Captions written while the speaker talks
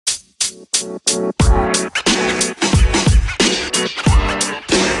What's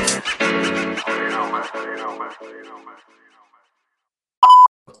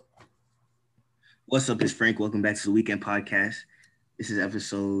up? It's Frank. Welcome back to the Weekend Podcast. This is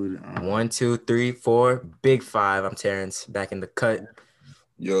episode 1, 2, 3, 4, big 5. I'm Terrence, back in the cut.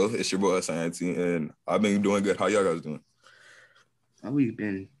 Yo, it's your boy Science, and I've been doing good. How y'all guys doing? We've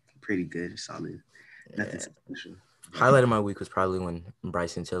been pretty good, solid. Nothing special. Highlight of my week was probably when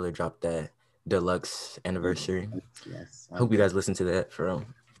Bryson Tiller dropped that deluxe anniversary. Yes. I hope you guys listened to that for real.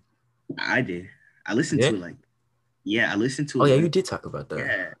 I did. I listened to it I listened to it. Oh yeah, you did talk about that.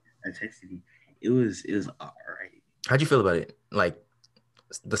 Yeah, I texted you. It was all right. How'd you feel about it? Like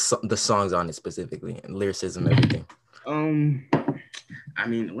the songs on it specifically, and lyricism, everything. I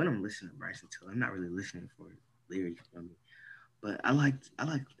mean, when I'm listening to Bryson Tiller, I'm not really listening for lyrics from me. But I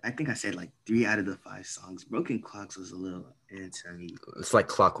think I said like 3 out of the 5 songs. Broken Clocks was a little into me. It's like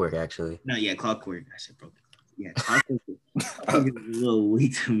Clockwork, actually. No, yeah, Clockwork. I said Broken Clocks. Yeah, Clockwork was a little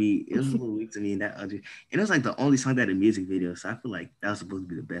weak to me. It was a little weak to me in that other. And it was like the only song that had a music video. So I feel like that was supposed to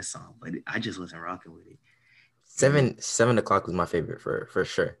be the best song, but I just wasn't rocking with it. 7 o'clock was my favorite for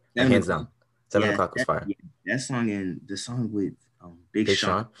sure. Hands down. 7 o'clock was fire. Yeah, that song and the song with Big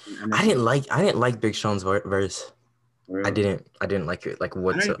Sean. I didn't like Big Sean's verse. I didn't like it. Like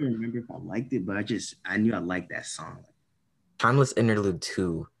what's I don't even remember if I liked it, but I knew I liked that song. Timeless Interlude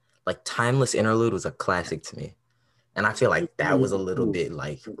 2. Like Timeless Interlude was a classic to me. And I feel like that was a little bit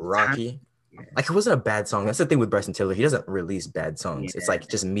like rocky. Yeah. Like it wasn't a bad song. That's the thing with Bryson Tiller. He doesn't release bad songs. Yeah. It's like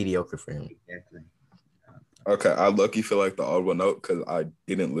just mediocre for him. Exactly. Okay, I lucky feel like the odd one out because I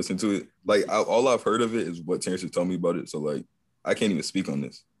didn't listen to it. Like all I've heard of it is what Terrence has told me about it. So like I can't even speak on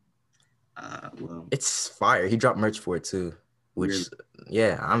this. Well, it's fire. He dropped merch for it too, which really?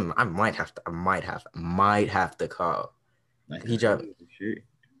 Yeah, I might have to call. Like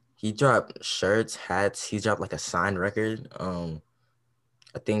he dropped shirts, hats. He dropped like a signed record. I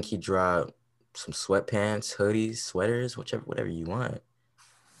think he dropped some sweatpants, hoodies, sweaters, whatever you want.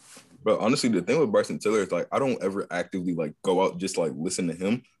 But honestly, the thing with Bryson Tiller is like I don't ever actively like go out just like listen to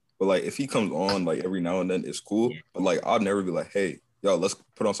him. But like if he comes on like every now and then, it's cool. Yeah. But like I'll never be like, hey, yo, let's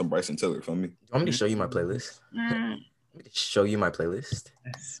put on some Bryson Tiller for me. You want me to show you my playlist? Show you my playlist.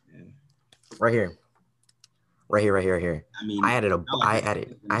 Right here. I mean, I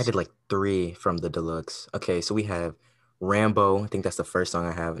added like 3 from the deluxe. Okay, so we have Rambo. I think that's the first song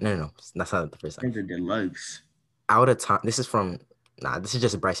I have. No, that's not the first song. The deluxe. Out of Time. This is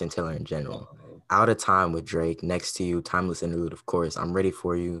just Bryson Tiller in general. Out of Time with Drake. Next to You. Timeless Interlude, of course. I'm Ready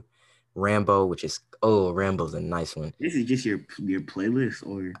for You. Rambo, which is Rambo's a nice one. This is just your playlist,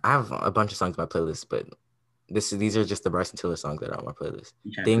 or I have a bunch of songs on my playlist, but these are just the Bryson Tiller songs that are on my playlist.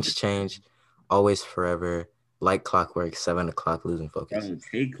 Things Change, Always Forever, Like Clockwork, 7 o'clock, Losing Focus. Bro,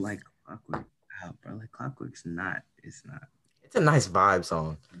 take Like Clockwork out, bro. Like Clockwork's not. It's not. It's a nice vibe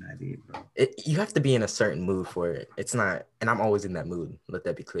song. Not it, bro. You have to be in a certain mood for it. It's not, and I'm always in that mood. Let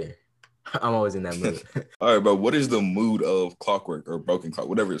that be clear. I'm always in that mood. All right, but what is the mood of Clockwork or Broken Clock,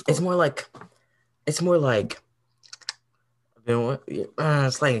 whatever it's called? It's more like it's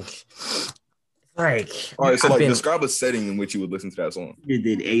like all right, so describe a setting in which you would listen to that song. You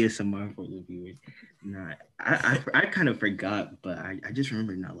did ASMR for the viewers. Nah, I kind of forgot, but I just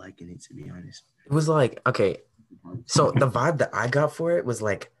remember not liking it, to be honest. It was like, okay, so the vibe that I got for it was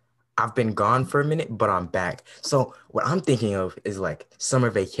like, I've been gone for a minute, but I'm back. So what I'm thinking of is like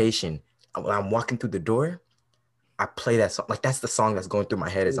summer vacation. When I'm walking through the door, I play that song. Like that's the song that's going through my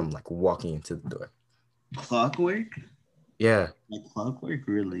head as I'm like walking into the door. Clockwork? Yeah. Like Clockwork,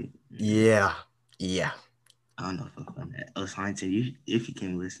 really? Yeah. I don't know if I've done that. Science, if you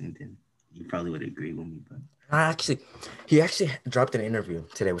came listening, then you probably would agree with me. But he actually dropped an interview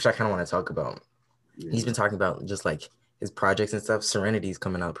today, which I kind of want to talk about. Yeah. He's been talking about just like his projects and stuff. Serenity's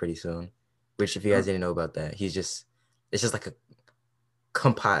coming out pretty soon, which if you guys didn't know about that, it's just like a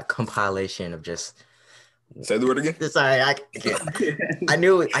compilation of just. Say the word again. Sorry, I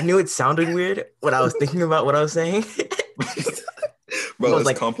knew it sounded weird when I was thinking about what I was saying. Bro, it's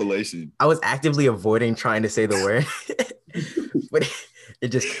like compilation. I was actively avoiding trying to say the word, but it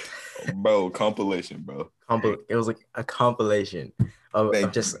just. Bro, compilation, bro. It was like a compilation of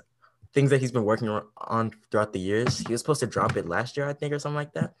just things that he's been working on throughout the years. He was supposed to drop it last year, I think, or something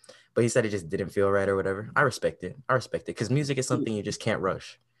like that. But he said it just didn't feel right or whatever. I respect it because music is something you just can't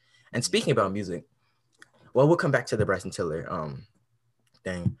rush. And speaking about music, well, we'll come back to the Bryson Tiller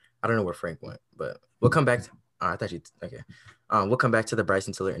thing. I don't know where Frank went, but we'll come back. We'll come back to the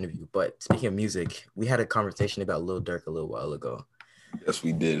Bryson Tiller interview. But speaking of music, we had a conversation about Lil Durk a little while ago. Yes,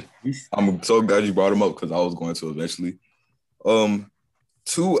 we did. I'm so glad you brought him up because I was going to eventually.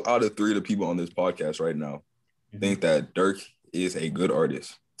 2 out of 3 of the people on this podcast right now think that Dirk is a good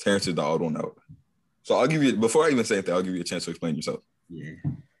artist. Terrence is the odd one out. So I'll give you, before I even say anything, I'll give you a chance to explain yourself. Yeah.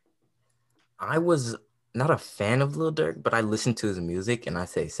 I was not a fan of Lil Durk, but I listened to his music in, I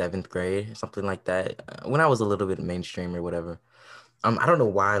say, 7th grade or something like that. When I was a little bit mainstream or whatever. I don't know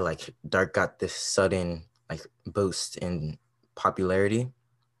why like Durk got this sudden like boost in popularity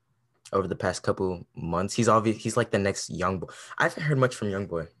over the past couple months. He's like the next young boy. I haven't heard much from young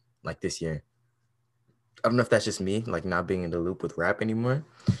boy like this year. I don't know if that's just me like not being in the loop with rap anymore,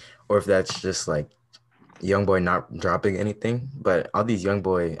 or if that's just like young boy not dropping anything. But all these young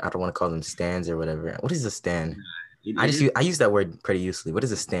boy, I don't want to call them stands or whatever. What is a stand? I use that word pretty loosely. What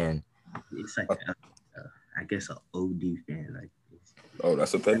is a stand? It's like I guess an OD fan. Like, oh,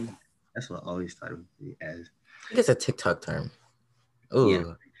 that's a thing. That's what I always thought of it as. I think it's a TikTok term. Ooh,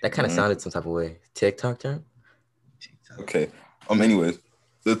 yeah. That kind of sounded some type of way. TikTok term. Okay. Anyways,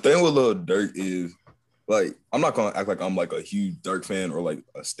 the thing with Lil Durk is like I'm not gonna act like I'm like a huge Durk fan or like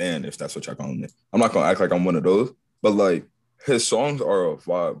a stan if that's what y'all calling it. I'm not gonna act like I'm one of those. But like his songs are a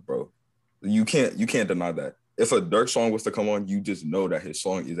vibe, bro. You can't deny that. If a Durk song was to come on, you just know that his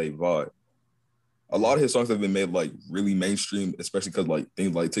song is a vibe. A lot of his songs have been made like really mainstream, especially because like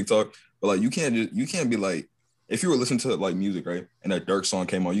things like TikTok. But like you can't be like, if you were listening to like music, right, and a Durk song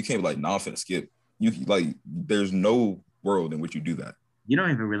came on, you can't be like, nah, I'm finna skip. You like, there's no world in which you do that. You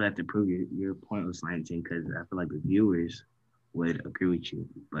don't even really have to prove your point with slanting because I feel like the viewers would agree with you,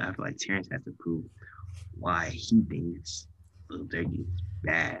 but I feel like Terrence has to prove why he thinks Lil Durk is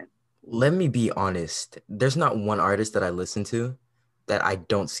bad. Let me be honest. There's not one artist that I listen to that I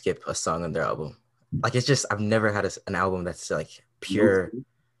don't skip a song on their album. Like, it's just, I've never had an album that's like pure.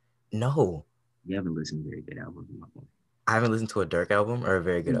 No. You haven't listened to a very good album. I haven't listened to a Durk album or a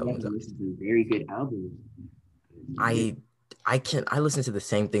very good album. Listened to a very good album. I listen to the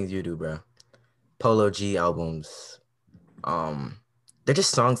same things you do, bro. Polo G albums. They're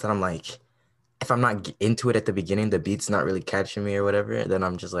just songs that I'm like, if I'm not into it at the beginning, the beat's not really catching me or whatever, then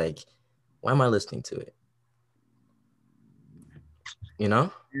I'm just like, why am I listening to it? You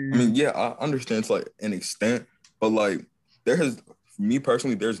know? I mean, yeah, I understand to like an extent, but like me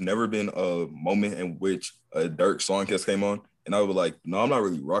personally, there's never been a moment in which a Durk song has came on and I would like, no, I'm not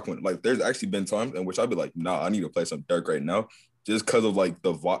really rocking with it. Like there's actually been times in which I'd be like, nah, I need to play some Durk right now. Just because of like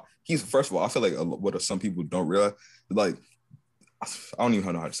the vibe. He's, first of all, I feel like what some people don't realize, like, I don't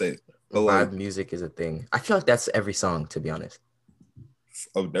even know how to say it. But vibe like, music is a thing. I feel like that's every song, to be honest.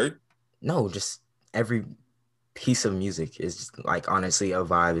 Of Durk? No, just every piece of music is just, like, honestly a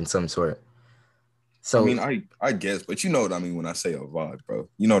vibe in some sort. So I mean, I guess, but you know what I mean when I say a vibe, bro.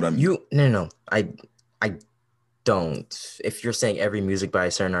 You know what I mean? No. I don't. If you're saying every music by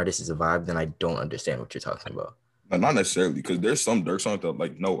a certain artist is a vibe, then I don't understand what you're talking about. No, not necessarily, because there's some Durk songs that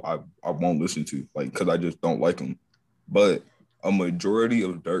like, no, I won't listen to, like, because I just don't like them. But a majority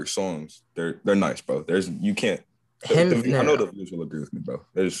of Durk songs, they're nice, bro. You can't. I know the viewers will agree with me, bro.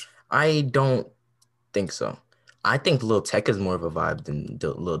 I don't think so. I think Lil Tech is more of a vibe than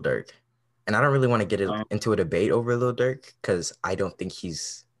Lil Durk. And I don't really want to get into a debate over Lil Durk because I don't think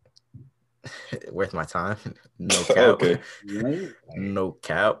he's worth my time. No cap. Okay. No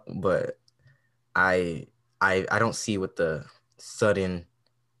cap. But I don't see what the sudden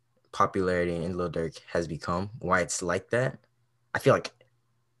popularity in Lil Durk has become, why it's like that. I feel like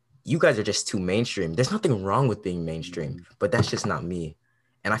you guys are just too mainstream. There's nothing wrong with being mainstream, but that's just not me.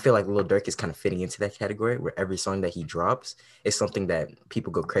 And I feel like Lil Durk is kind of fitting into that category where every song that he drops is something that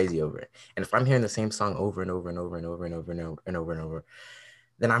people go crazy over. And if I'm hearing the same song over and over and over and over and over and over and over and over,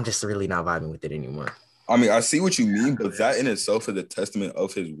 then I'm just really not vibing with it anymore. I mean, I see what you mean, but that in itself is a testament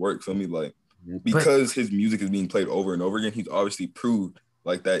of his work. Feel me? Like, because his music is being played over and over again, he's obviously proved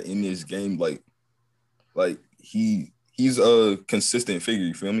like that in this game. Like he's a consistent figure.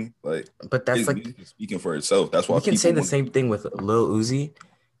 You feel me? Like, but that's his like music is speaking for itself. That's why you can say the same thing with Lil Uzi,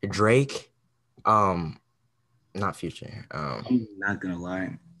 Drake, not Future. I'm not gonna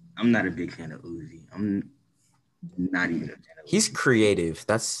lie, I'm not a big fan of Uzi. I'm not even a fan of Uzi. He's creative.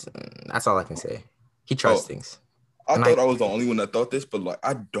 That's all I can say. He tries things. I thought I was the only one that thought this, but like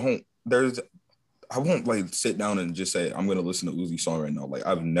I won't like sit down and just say I'm gonna listen to Uzi song right now. Like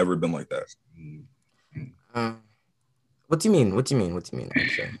I've never been like that. What do you mean?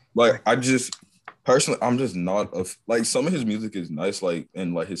 Actually? Like I just personally, I'm just not like some of his music is nice, like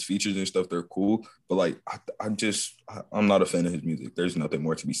and like his features and stuff, they're cool. But like I'm not a fan of his music. There's nothing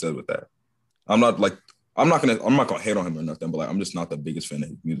more to be said with that. I'm not gonna hate on him or nothing, but like I'm just not the biggest fan of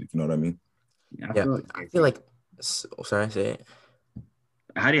his music. You know what I mean? Yeah, I feel like. Sorry, say it.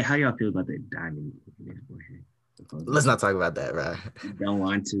 How do y'all feel about the diamond? Let's not talk about that, bro. You don't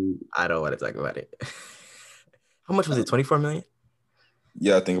want to. I don't want to talk about it. How much was it? 24 million?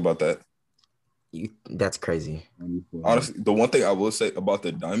 Yeah, think about that. That's crazy. Honestly, the one thing I will say about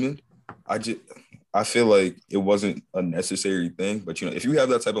the diamond, I feel like it wasn't a necessary thing. But if you have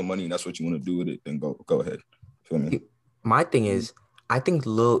that type of money and that's what you want to do with it, then go ahead. Feel me? My thing is, I think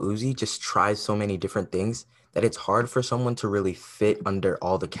Lil Uzi just tries so many different things that it's hard for someone to really fit under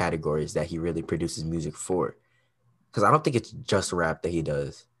all the categories that he really produces music for. Because I don't think it's just rap that he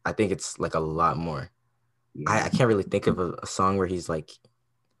does. I think it's like a lot more. Yeah. I can't really think of a song where he's like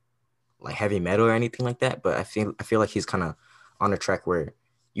heavy metal or anything like that, but I feel like he's kind of on a track where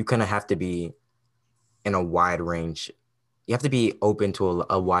you kind of have to be in a wide range. You have to be open to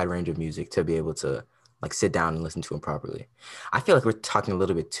a wide range of music to be able to like sit down and listen to him properly. I feel like we're talking a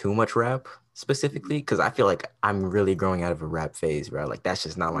little bit too much rap specifically because I feel like I'm really growing out of a rap phase, bro. Like that's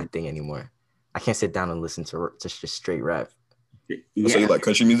just not my thing anymore. I can't sit down and listen to just straight rap. Yeah. So you like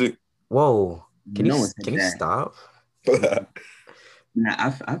country music? Whoa. Can you stop? Nah,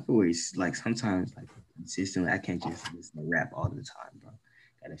 I've always like sometimes like consistently I can't just listen to rap all the time, bro.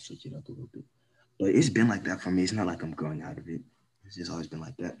 Gotta switch it up a little bit. But it's been like that for me. It's not like I'm growing out of it. It's just always been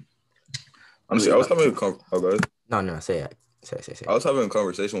like that. Honestly, I was having No, say it. Say. I was having a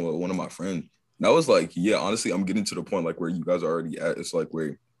conversation with one of my friends. And I was like, yeah, honestly, I'm getting to the point like where you guys are already at. It's like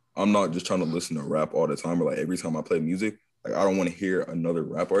where I'm not just trying to listen to rap all the time, or like every time I play music, like I don't want to hear another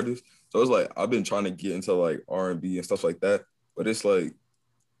rap artist. So it's like I've been trying to get into like R&B and stuff like that. But it's like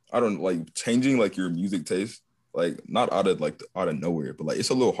I don't like changing like your music taste, like not out of nowhere, but like it's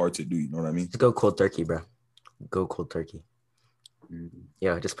a little hard to do. You know what I mean? Just go cold turkey, bro. Go cold turkey.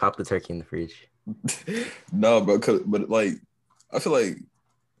 Yeah, just pop the turkey in the fridge. No, but like I feel like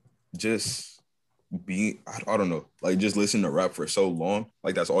just I don't know, like just listening to rap for so long,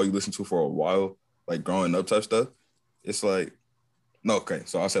 like that's all you listen to for a while, like growing up type stuff. It's like no, okay.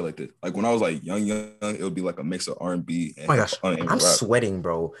 So I'll say like this: like when I was like young, it would be like a mix of R&B. And oh my gosh, I'm rap. Sweating,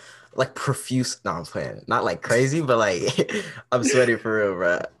 bro. Like profuse. No, I'm playing. Not like crazy, but like I'm sweating for real,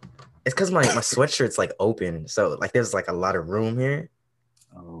 bro. It's because my sweatshirt's like open, so like there's like a lot of room here.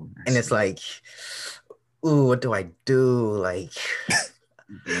 Oh, and it's like, ooh, what do I do? Like,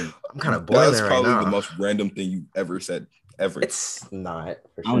 I'm kind of boiling right now. That's probably the most random thing you've ever said, ever. It's not.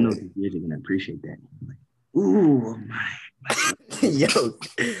 For sure. I don't know if the kids are gonna appreciate that. Like, ooh, my. Yo,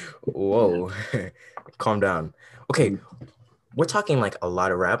 whoa, calm down. Okay, we're talking like a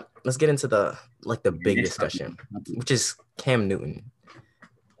lot of rap. Let's get into the big discussion, which is Cam Newton.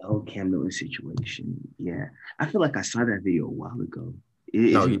 Oh, Cam Newton situation. Yeah, I feel like I saw that video a while ago.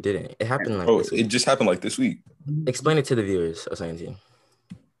 No, you didn't. It happened like this week. It just happened like this week. Explain it to the viewers, Osanti.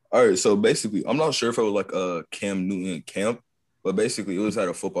 All right, so basically, I'm not sure if it was like a Cam Newton camp, but basically it was at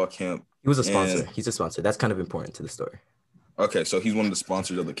a football camp. He was a sponsor. He's a sponsor. That's kind of important to the story. Okay, so he's one of the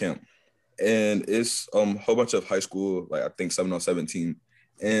sponsors of the camp. And it's a whole bunch of high school, like I think 7-on-17.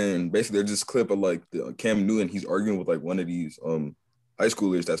 And basically there's this clip of like the Cam Newton, he's arguing with like one of these high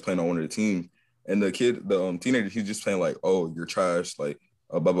schoolers that's playing on one of the teams. And the kid, the teenager, he's just saying like, oh, you're trash, like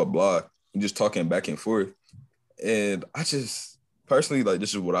blah, blah, blah. And just talking back and forth. And I just personally, like,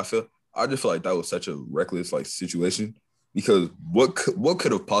 this is what I feel. I just feel like that was such a reckless like situation because what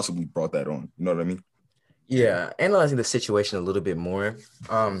could have possibly brought that on? You know what I mean? Yeah, analyzing the situation a little bit more.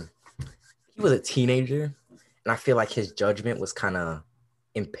 He was a teenager, and I feel like his judgment was kind of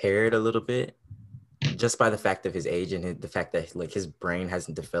impaired a little bit just by the fact of his age and the fact that like his brain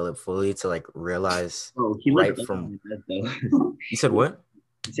hasn't developed fully to like realize right from. You said what?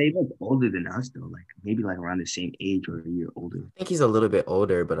 You say he looked older than us though, like maybe like around the same age or a year older. I think he's a little bit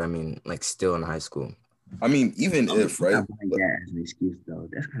older, but I mean, like still in high school. I mean, even if right, that as an excuse though,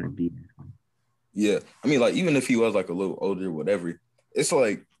 that's kind of deep. Yeah, I mean, like even if he was like a little older, whatever, it's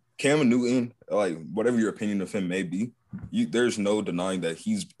like Cam Newton, like whatever your opinion of him may be, there's no denying that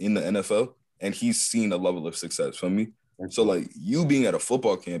he's in the NFL and he's seen a level of success from me. So like you being at a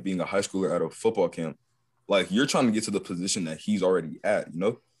football camp, being a high schooler at a football camp, like you're trying to get to the position that he's already at, you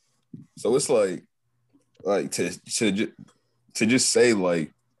know? So it's like to just say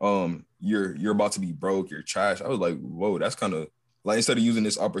like, you're about to be broke, you're trash. I was like, whoa, that's kind of like instead of using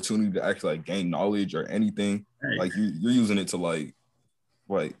this opportunity to actually like gain knowledge or anything, like you're using it to like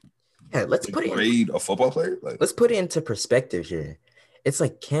yeah, let's put it grade a football player. Like let's put it into perspective here. It's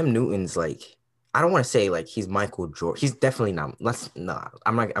like Cam Newton's like I don't want to say like he's Michael Jordan. He's definitely not.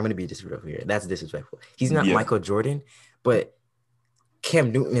 I'm gonna be disrespectful here. That's disrespectful. He's not Michael Jordan, but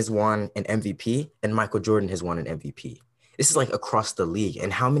Cam Newton has won an MVP and Michael Jordan has won an MVP. This is like across the league.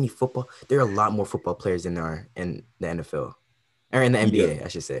 And how many football? There are a lot more football players than there are in the NFL or in the NBA, I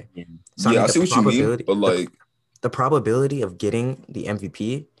should say. So I see what you mean, but like the probability of getting the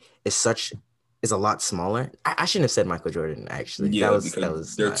MVP is a lot smaller. I shouldn't have said Michael Jordan, actually. Yeah, That because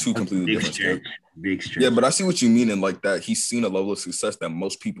was they're not, two completely Big different stretch. skills. Big stretch. Yeah, but I see what you mean in like that. He's seen a level of success that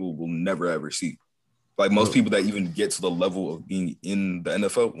most people will never ever see. Like most people that even get to the level of being in the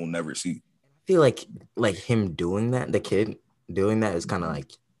NFL will never see. I feel like him doing that, the kid doing that is kind of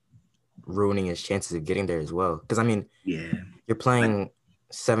like ruining his chances of getting there as well. Because I mean, Yeah. you're playing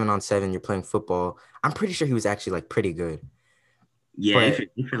 7-on-7, you're playing football. I'm pretty sure he was actually like pretty good. Yeah, But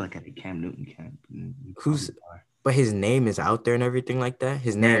if you're like at a Cam Newton camp, you who's probably are. but his name is out there and everything like that.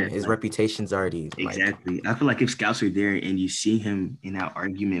 His name, his like, reputation's already like exactly. I feel like if scouts are there and you see him in that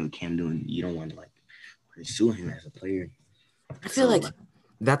argument with Cam Newton, you don't want to like pursue him as a player. I feel like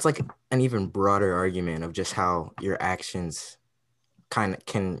that's like an even broader argument of just how your actions kind of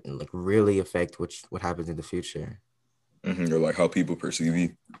can like really affect what happens in the future. Or like how people perceive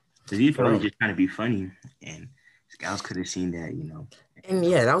you. Because he's probably just trying to be funny, and scouts could have seen that, And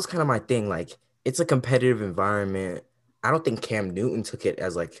yeah, that was kind of my thing. Like, it's a competitive environment. I don't think Cam Newton took it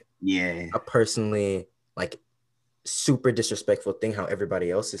as like a personally like super disrespectful thing how everybody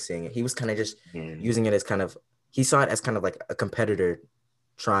else is seeing it. He was kind of just using it as kind of, he saw it as kind of like a competitor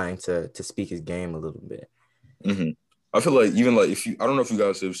trying to speak his game a little bit. I feel like even like I don't know if you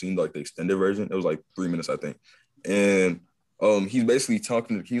guys have seen like the extended version. It was like 3 minutes, I think. And he's basically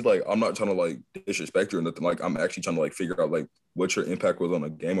talking. He's like, I'm not trying to like disrespect you or nothing. Like, I'm actually trying to like figure out like what your impact was on a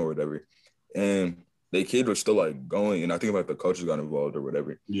game or whatever. And the kid was still like going, and I think like the coaches got involved or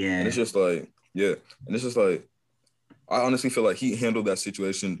whatever. Yeah. And it's just like, and it's just like, I honestly feel like he handled that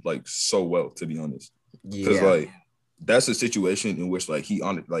situation like so well, to be honest. Because like that's a situation in which like he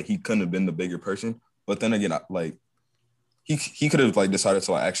couldn't have been the bigger person, but then again, like he could have like decided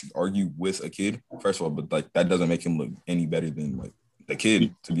to like actually argue with a kid first of all, but like that doesn't make him look any better than like the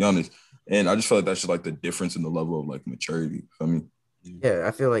kid, to be honest. And I just feel like that's just like the difference in the level of like maturity. I mean, yeah,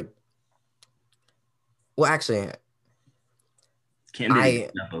 I feel like. Well, actually, Cam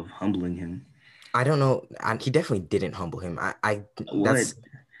did enough of humbling him. I don't know. He definitely didn't humble him. That's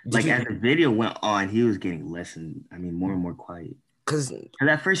like as the video went on, he was getting more and more quiet. Because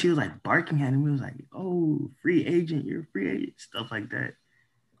at first he was like barking at him. He was like, "Oh, free agent, you're a free agent," stuff like that.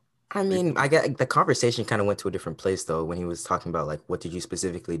 I mean, I get the conversation kind of went to a different place though when he was talking about like what did you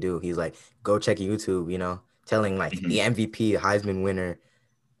specifically do? He's like, go check YouTube, telling like the MVP, Heisman winner,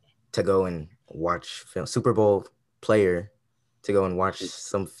 to go and watch film, Super Bowl player, to go and watch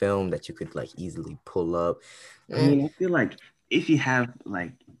some film that you could like easily pull up. I mean, I feel like if you have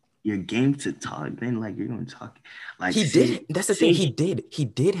like your game to talk, then like you're gonna talk. Like he did. That's the thing. He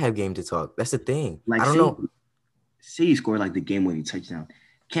did have game to talk. That's the thing. Like I don't know. Say you scored like the game-winning touchdown.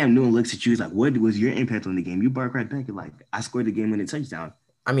 Cam Newton looks at you. He's like, "What was your impact on the game?" You bark right back. You're like, "I scored the game-winning touchdown."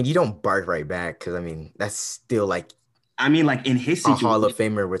 I mean, you don't bark right back because I mean that's still like. I mean, like in his situation, a Hall of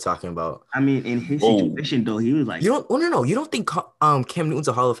Famer we're talking about. I mean, in his situation though, he was like, "You don't. Oh no, you don't think Cam Newton's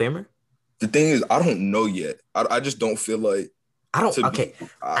a Hall of Famer?" The thing is, I don't know yet. I just don't feel like. I don't. Okay,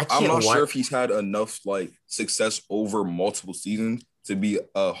 I'm not sure if he's had enough like success over multiple seasons to be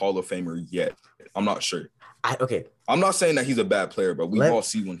a Hall of Famer yet. I'm not sure. I'm not saying that he's a bad player, but we all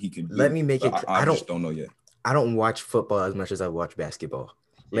see when he can. Let me make it. I just don't know yet. I don't watch football as much as I watch basketball.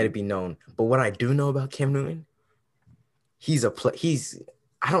 Let it be known. But what I do know about Cam Newton,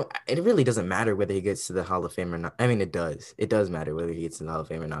 it really doesn't matter whether he gets to the Hall of Fame or not. I mean, it does. It does matter whether he gets to the Hall of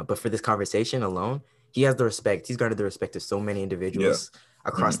Fame or not. But for this conversation alone, he has the respect. He's garnered the respect of so many individuals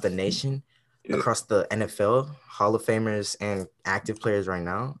across the nation, across the NFL, Hall of Famers and active players right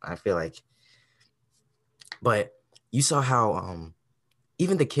now. I feel like. But you saw how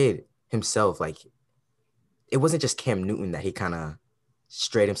even the kid himself, like, it wasn't just Cam Newton that he kind of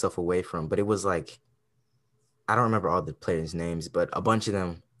strayed himself away from, but it was like, I don't remember all the players' names, but a bunch of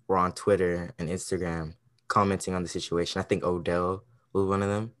them were on Twitter and Instagram commenting on the situation. I think Odell was one of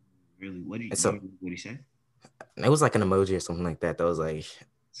them. Really? What did he say? It was like an emoji or something like that. That was like,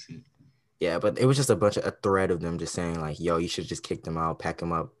 yeah, but it was just a thread of them just saying like, yo, you should just kick them out, pack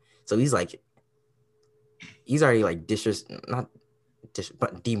them up. So he's already like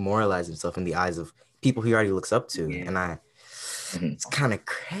but demoralized himself in the eyes of people he already looks up to. And it's kind of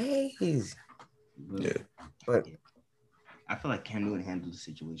crazy. But I feel like Cam Newton handled the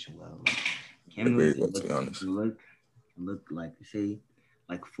situation well. Like, Cam Newton look like, say,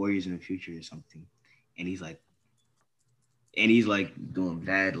 like 4 years in the future or something, and he's like doing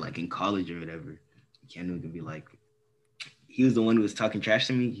bad like in college or whatever. Cam Newton can be like, he was the one who was talking trash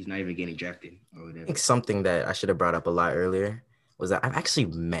to me. He's not even getting drafted or whatever. I think something that I should have brought up a lot earlier was that I've actually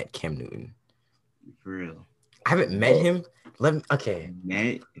met Cam Newton. For real. I haven't met him.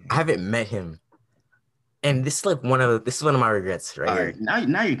 I haven't met him. And this is one of my regrets right All here. right,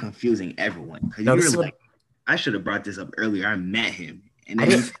 now you're confusing everyone because No, you this were is what like, I should have brought this up earlier. I met him, and I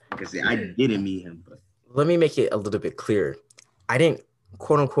then you didn't. said I didn't meet him, but Let me make it a little bit clearer. I didn't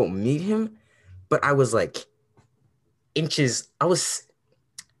quote unquote meet him, but I was like inches. I was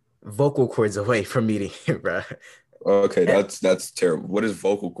vocal cords away from meeting him, bro. Okay, And that's terrible. What is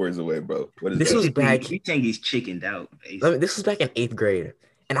vocal cords away, bro? What is this that? was back. you think he's chickened out, This was back in 8th grade,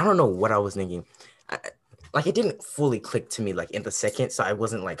 and I don't know what I was thinking. Like it didn't fully click to me like in the second, so I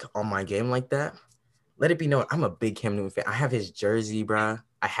wasn't like on my game like that. Let it be known, I'm a big Cam Newton fan. I have his jersey, bro.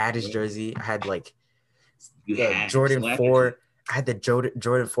 I had his jersey. I had like You the had him, Jordan so 4. I had the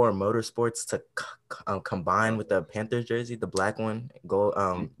Jordan 4 Motorsports to combine with the Panthers jersey, the black one,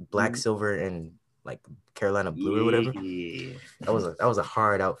 black, silver, and like Carolina blue or whatever. Yeah. That was a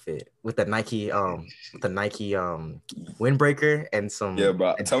hard outfit with the Nike windbreaker and some. Yeah,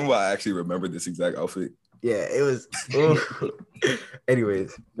 bro. Tell me why I actually remember this exact outfit. Yeah, it was.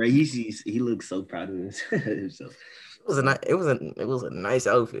 Anyways, Bro, he looks so proud of himself. It was a nice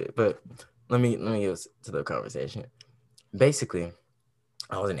outfit, but let me get to the conversation. Basically,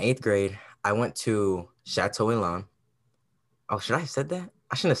 I was in 8th grade. I went to Chateau Elan. Oh, should I have said that?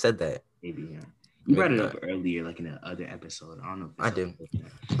 I shouldn't have said that. Maybe, yeah. You brought it up earlier, like in the other episode. I don't know. I did,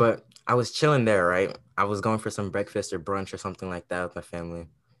 but I was chilling there, right? I was going for some breakfast or brunch or something like that with my family.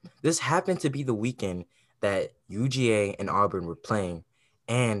 This happened to be the weekend that UGA and Auburn were playing,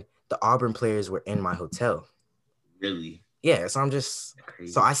 and the Auburn players were in my hotel. Really? Yeah, so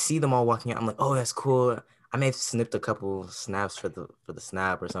I see them all walking out. I'm like, oh, that's cool. I may have snipped a couple snaps for the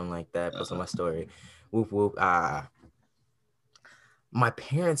snap or something like that. Post on my story. Whoop whoop. My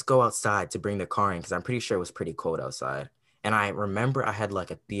parents go outside to bring the car in because I'm pretty sure it was pretty cold outside. And I remember I had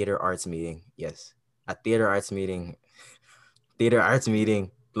like a theater arts meeting. Yes, a theater arts meeting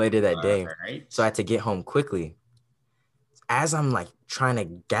later that day. Right. So I had to get home quickly. As I'm like trying to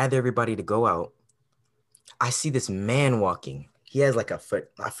gather everybody to go out, I see this man walking. He has like a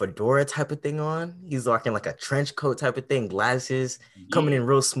fedora type of thing on. He's walking like a trench coat type of thing, glasses, coming in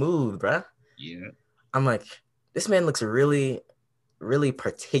real smooth, bruh. Yeah. I'm like, this man looks really, really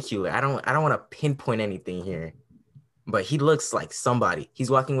particular. I don't want to pinpoint anything here, but he looks like somebody. He's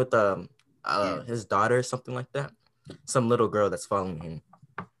walking with his daughter or something like that. Some little girl that's following him.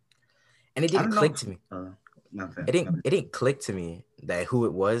 And it didn't click to me. It didn't click to me that who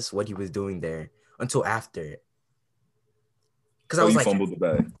it was, what he was doing there until after it. Because I was like, fumbled the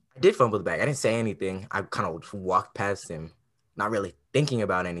bag. I did fumble the bag. I didn't say anything. I kind of walked past him, not really thinking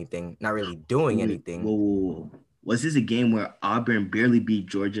about anything, not really doing anything. Whoa. Was this a game where Auburn barely beat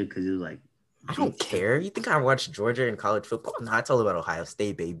Georgia because it was like, I don't care. You think I watched Georgia in college football? No, it's all about Ohio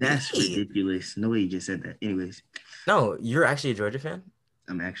State, baby. That's ridiculous. No way you just said that. Anyways. No, you're actually a Georgia fan?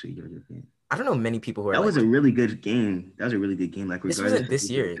 I'm actually a Georgia fan. I don't know many people who are. That was a really good game. Like, this wasn't this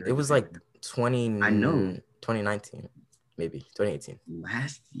year. It was like 2019, maybe 2018.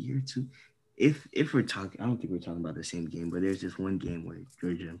 Last year too. If we're talking, I don't think we're talking about the same game, but there's just one game where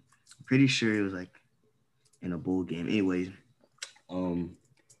Georgia. I'm pretty sure it was like in a bowl game. Anyways, Cam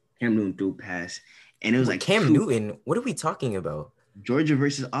Newton threw a pass, and it was like Cam Newton. What are we talking about? Georgia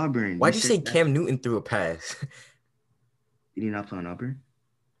versus Auburn. Why'd you say Cam Newton threw a pass? Did he not play on Auburn?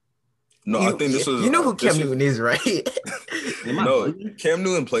 No, I think this was. You know who Cam Newton is, right? No, Cam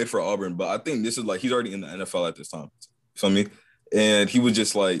Newton played for Auburn, but I think this is like he's already in the NFL at this time. You feel me? And he was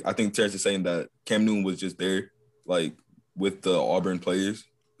just like, I think Terrence is saying that Cam Newton was just there, like with the Auburn players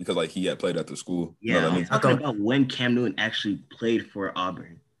because like he had played at the school. Yeah, you know what I mean? I'm talking about when Cam Newton actually played for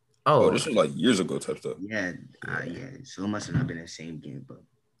Auburn. Oh, this was like years ago type stuff. Yeah. So it must have not been the same game, but.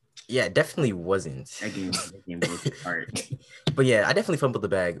 Yeah, it definitely wasn't. That game was hard. But yeah, I definitely fumbled the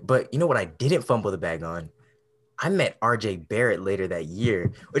bag. But you know what I didn't fumble the bag on? I met RJ Barrett later that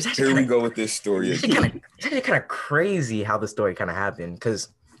year. Which actually Here we go with this story. It's actually kind of crazy how the story kind of happened. Because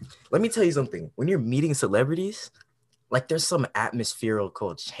let me tell you something. When you're meeting celebrities, like there's some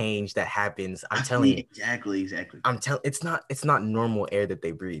atmospherical change that happens. I'm telling you. Exactly. I'm telling. It's not normal air that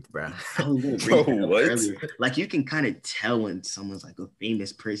they breathe, bro. What? Like you can kind of tell when someone's like a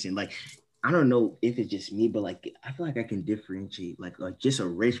famous person. Like I don't know if it's just me, but like I feel like I can differentiate like just a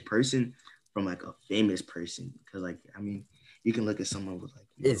rich person from like a famous person. Because like I mean, you can look at someone with like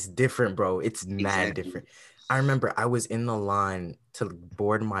it's different, bro. It's mad different. I remember I was in the line to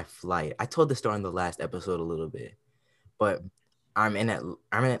board my flight. I told the story in the last episode a little bit. But I'm in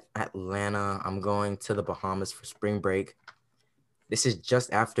Atlanta. I'm going to the Bahamas for spring break. This is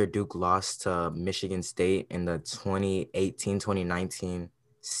just after Duke lost to Michigan State in the 2018-2019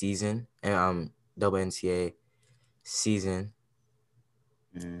 season, WNCAA season.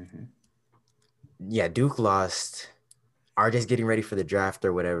 Mm-hmm. yeah, Duke lost. RJ's getting ready for the draft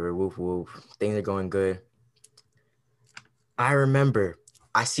or whatever. Whoop whoop. Things are going good. I remember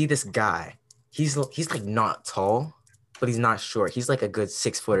I see this guy. He's like not tall, but he's not short. He's like a good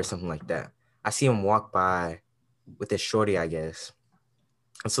 6 foot or something like that. I see him walk by with this shorty, I guess.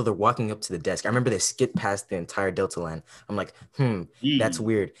 And so they're walking up to the desk. I remember they skipped past the entire Delta line. I'm like, that's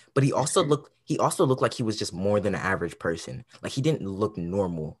weird. But he also looked like he was just more than an average person. Like he didn't look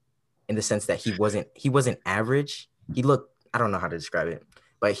normal in the sense that he wasn't average. He looked, I don't know how to describe it,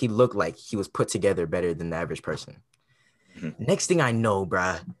 but he looked like he was put together better than the average person. Mm-hmm. Next thing I know,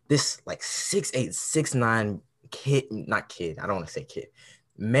 bruh, this like 6'8", 6'9" kid, not kid, I don't want to say kid,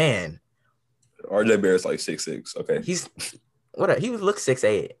 man. RJ Barrett's like 6'6". Okay. He looks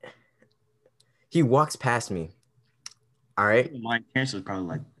 6'8". He walks past me. All right. My parents was probably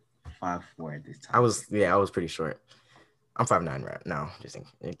like 5'4" at this time. I was pretty short. I'm 5'9" right now, just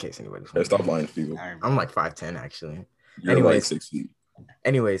in case anybody's. Hey, stop lying to people. I'm like 5'10" actually. You're like 6 feet.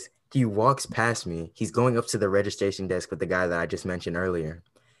 Anyways, he walks past me. He's going up to the registration desk with the guy that I just mentioned earlier.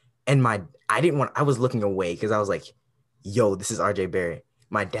 And I was looking away because I was like, yo, this is RJ Barrett.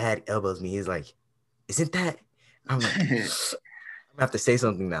 My dad elbows me. He's like, isn't that? I'm like, I'm gonna have to say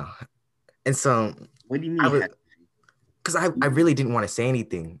something now. And so, what do you mean? Because I really didn't want to say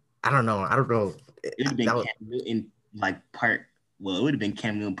anything. I don't know. It would have been Cam Newton, like it would have been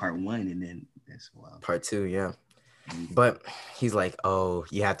Cam Newton part 1, and then that's wild. Part 2, yeah. Mm-hmm. But he's like, oh,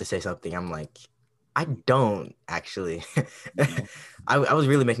 you have to say something. I'm like, I don't actually. Mm-hmm. I was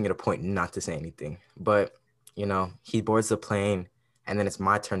really making it a point not to say anything. But, he boards the plane, and then it's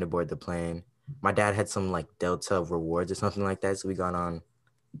my turn to board the plane. My dad had some like Delta rewards or something like that. So we got on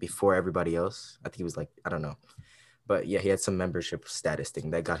before everybody else. I think he was like, I don't know. But yeah, he had some membership status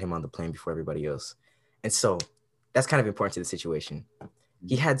thing that got him on the plane before everybody else. And so that's kind of important to the situation.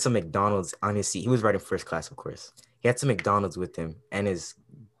 He had some McDonald's on his seat. He was riding first class, of course. He had some McDonald's with him and his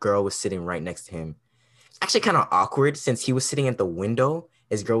girl was sitting right next to him. Actually kind of awkward since he was sitting at the window.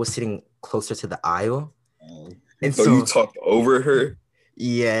 His girl was sitting closer to the aisle. And so you talked over her?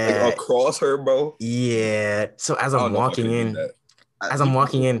 Yeah. Like across her, bro? Yeah. So as I'm walking in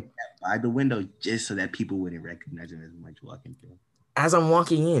by the window just so that people wouldn't recognize him as much walking through. As I'm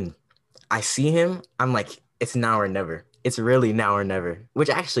walking in, I see him. I'm like, it's now or never. It's really now or never. Which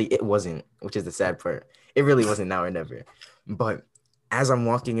actually it wasn't, which is the sad part. It really wasn't now or never. But as I'm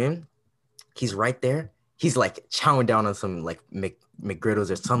walking in, he's right there. He's like chowing down on some like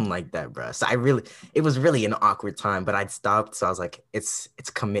McGriddles or something like that, bro. So it was really an awkward time, but I'd stopped. So I was like, it's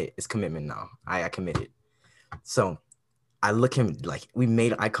commitment now. I committed. So I look him, like we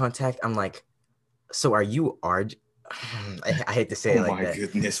made eye contact. I'm like, so are you RJ? I hate to say it like that. Oh my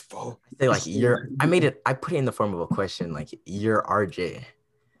goodness, bro. I say like I put it in the form of a question, like you're RJ.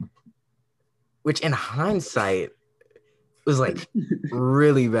 Which in hindsight was like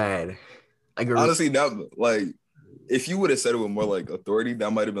really bad. Like honestly, that like if you would have said it with more like authority,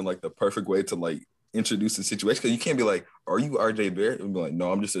 that might have been like the perfect way to like introduce the situation. Because you can't be like, "Are you RJ Barrett?" And be like,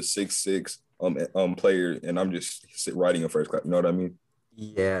 "No, I'm just a 6'6" player, and I'm just riding in first class." You know what I mean?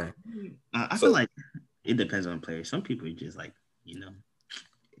 Yeah. I feel like it depends on players. Some people are just like,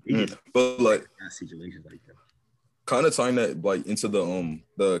 but like situations like that. Kind of tying that like into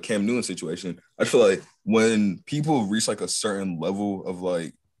the Cam Newton situation, I feel like when people reach like a certain level of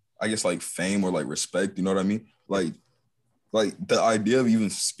like, I guess like fame or like respect, you know what I mean? Like the idea of even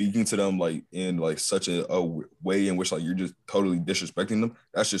speaking to them like in like such a way in which like you're just totally disrespecting them,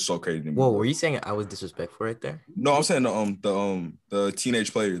 that's just so crazy to me. Whoa, were you saying I was disrespectful right there? No, I'm saying the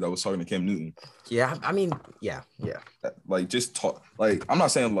teenage player that was talking to Cam Newton. Yeah, I mean, yeah. Like just talk, like I'm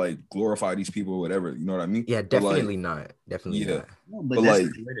not saying like glorify these people or whatever, you know what I mean? Yeah, definitely not. Definitely not. No, but that's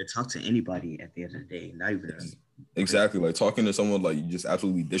like the way to talk to anybody at the end of the day, not even exactly like talking to someone like you just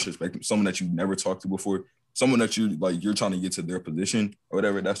absolutely disrespect someone that you've never talked to before. Someone that you're trying to get to their position or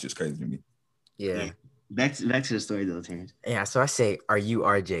whatever, that's just crazy to me. Yeah. Back to the story though, Terrence. Yeah, so I say, are you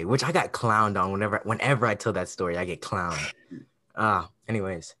RJ? Which I got clowned on whenever I tell that story, I get clowned.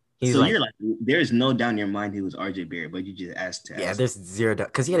 Anyways. So you're like, there's no doubt in your mind he was RJ Barrett, but you just asked to ask. There's zero doubt.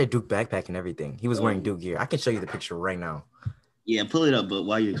 Because he had a Duke backpack and everything. He was wearing Duke gear. I can show you the picture right now. Yeah, pull it up, but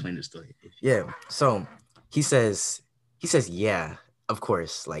while you explain the story. Yeah. So he says, yeah, of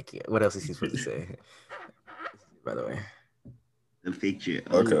course. Like, what else is he supposed to say? By the way, the picture.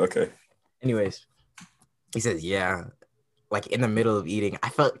 Okay. Anyways, he says, yeah, like in the middle of eating, I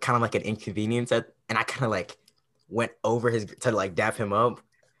felt kind of like an inconvenience and I kind of like went over to like dap him up.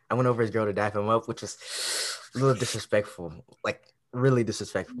 I went over his girl to dap him up, which was a little disrespectful, like really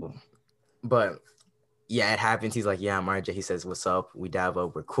disrespectful. But yeah, it happens. He's like, yeah, I'm RJ. He says, what's up? We dab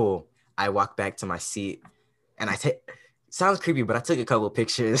up. We're cool. I walked back to my seat, and sounds creepy, but I took a couple of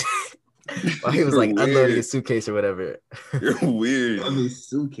pictures while he was like unloading his suitcase or whatever. You're weird. Of his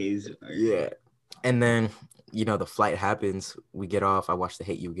suitcase. Yeah. And then, the flight happens. We get off. I watched The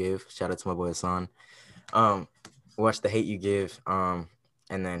Hate You Give. Shout out to my boy Hassan. Watched The Hate You Give. And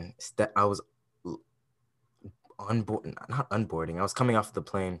then I was not unboarding. I was coming off the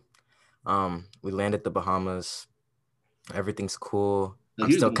plane. We landed the Bahamas. Everything's cool. No,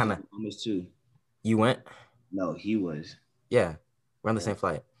 I'm still kind of. Bahamas too. You went? No, he was. Yeah, we're on the same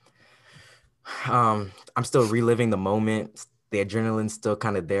flight. I'm still reliving the moment. The adrenaline's still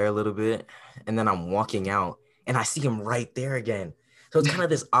kind of there a little bit. And then I'm walking out and I see him right there again. So it's kind of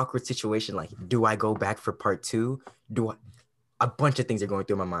this awkward situation. Like, do I go back for part 2? A bunch of things are going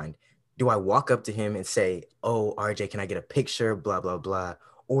through my mind. Do I walk up to him and say, oh, RJ, can I get a picture? Blah, blah, blah.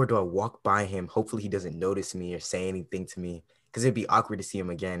 Or do I walk by him? Hopefully he doesn't notice me or say anything to me, because it'd be awkward to see him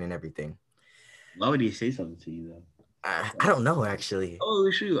again and everything. Why would he say something to you though? I don't know, actually. Oh,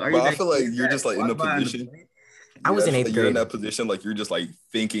 shoot. I feel like you're just like in a position. I was in 8th grade. You're in that position, like you're just like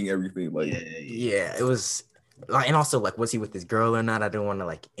thinking everything. Like, yeah, it was like, and also like, was he with this girl or not? I don't want to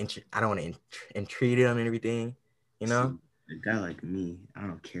like, I don't want to entreat him and everything, A guy like me, I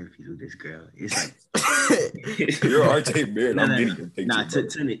don't care if he's with this girl. It's like you're RJ Barrett. I'm getting your picture. Nah,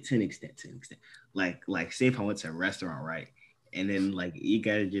 to an extent. Like, say if I went to a restaurant, right, and then like you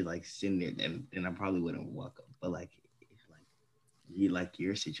gotta just like sitting there, and I probably wouldn't walk up. But like, you like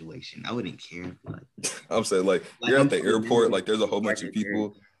your situation, I wouldn't care. I'm saying like you're at the airport, like there's a whole bunch of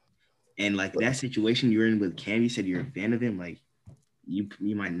people, and like that situation you're in with Cam, you said you're a fan of him, like you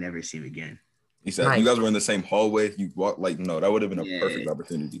might never see him again. He said you guys were in the same hallway. You walked like no, that would have been a perfect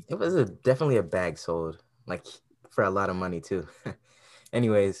opportunity. It was definitely a bag sold, like for a lot of money too.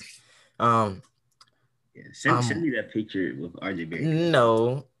 Anyways, send me that picture with RJ Barrett.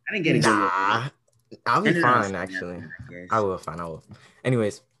 No, I didn't get it. Nah, I'll be fine actually. I will.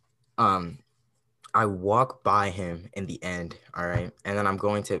 Anyways, I walk by him in the end. All right, and then I'm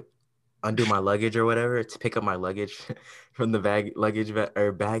going to undo my luggage or whatever to pick up my luggage from the baggage.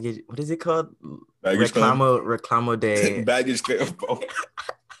 What is it called? Reclamo de baggage claim.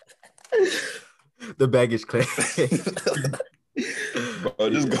 The baggage claim. Bro,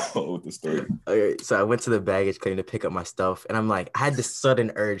 just go with the story. Okay, so I went to the baggage claim to pick up my stuff, and I'm like, I had this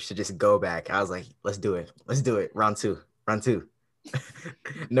sudden urge to just go back. I was like, let's do it. Round two.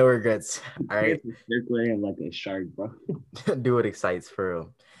 No regrets. All right. Circling like a shark, bro. Do what excites for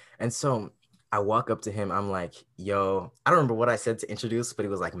real. And so I walk up to him. I'm like, yo, I don't remember what I said to introduce, but he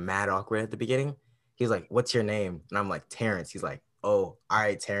was like mad awkward at the beginning. He was like, what's your name? And I'm like, Terrence. He's like, oh, all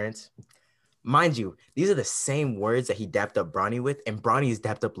right, Terrence. Mind you, these are the same words that he dapped up Bronny with, and Bronny's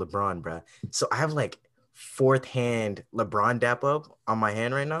dapped up LeBron, bro. So I have like 4th hand LeBron dap up on my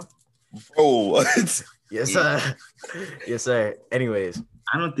hand right now. Bro, what? Yes, sir. Yes, sir. Anyways.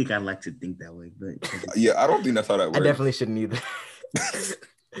 I don't think I'd like to think that way, but yeah, I don't think that's how that works. I definitely shouldn't either.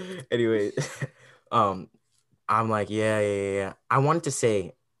 Anyway, I'm like, yeah. I wanted to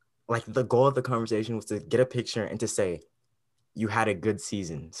say, like, the goal of the conversation was to get a picture and to say, you had a good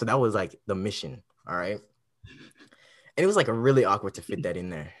season. So that was like the mission. All right. And it was like really awkward to fit that in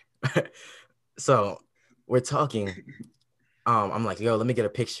there. So we're talking. I'm like, yo, let me get a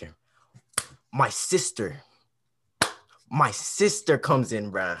picture. My sister comes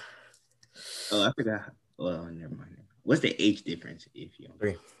in, bruh. Oh, I forgot. Well, never mind. What's the age difference if you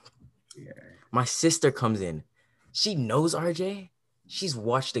 3? Yeah. My sister comes in. She knows RJ. She's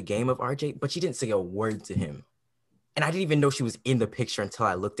watched a game of RJ, but she didn't say a word to him. And I didn't even know she was in the picture until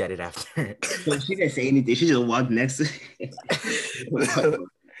I looked at it after. So she didn't say anything. She just walked next to it.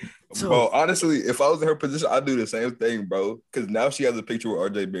 Bro, honestly, if I was in her position, I'd do the same thing, bro. Because now she has a picture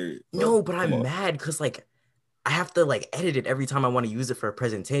with RJ Barrett. No, but I'm mad because like I have to like edit it every time I want to use it for a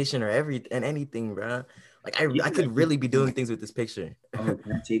presentation or anything, bro. Like I could really be doing things with this picture. Oh,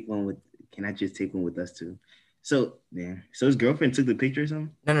 can I just take one with us too? So his girlfriend took the picture or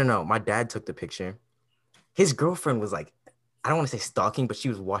something? No. My dad took the picture. His girlfriend was like, I don't want to say stalking, but she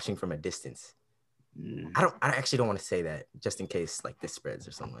was watching from a distance. I actually don't want to say that just in case like this spreads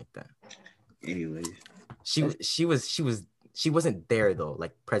or something like that. Anyways, she wasn't there though,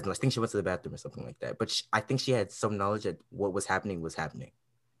 like present. I think she went to the bathroom or something like that. But I think she had some knowledge that what was happening,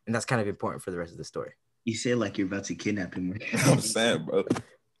 and that's kind of important for the rest of the story. You said like you're about to kidnap him. I'm saying, bro.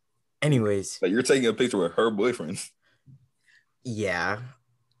 Anyways, like you're taking a picture with her boyfriend. Yeah.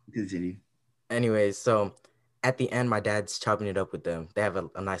 Continue. Anyways, so at the end, my dad's chopping it up with them. They have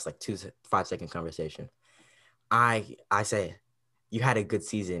a nice like 5-second conversation. I say, you had a good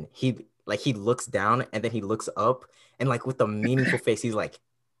season. He looks down and then he looks up and like with a meaningful face, he's like,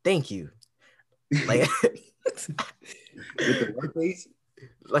 Thank you. Like, With the white face?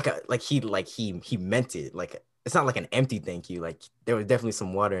 he meant it. Like, it's not like an empty thank you. Like, there was definitely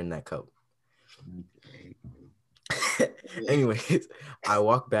some water in that cup. Anyways, I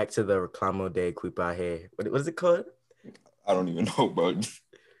walk back to the Reclamo de Equipaje. What is it called? I don't even know, bro.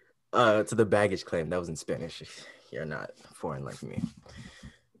 To the baggage claim. That was in Spanish. You're not foreign like me.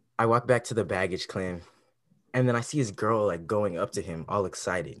 I walk back to the baggage claim, and then I see his girl like going up to him, all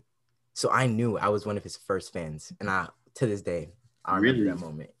excited. So I knew I was one of his first fans, and to this day, I remember that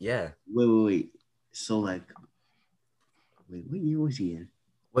moment. Yeah. Wait. So like, what year was he in?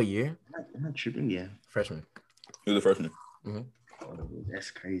 What year? I'm not tripping. Yeah, Freshman. He was a freshman. Mm-hmm. Oh,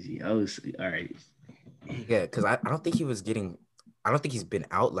 that's crazy. I was all right. Yeah, because I don't think he's been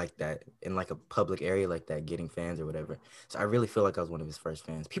out like that in like a public area like that, getting fans or whatever. So I really feel like I was one of his first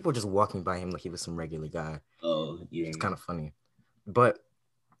fans. People were just walking by him like he was some regular guy. Oh, yeah. It's kind of funny. But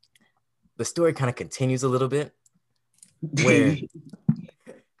the story kind of continues a little bit where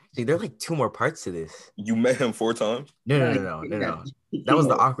actually there are like 2 more parts to this. You met him 4 times? No. That was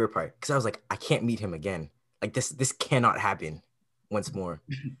the awkward part because I was like, I can't meet him again. Like this cannot happen once more.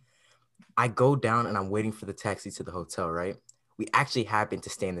 I go down and I'm waiting for the taxi to the hotel, right? We actually happened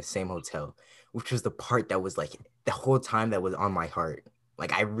to stay in the same hotel, which was the part that was like the whole time that was on my heart.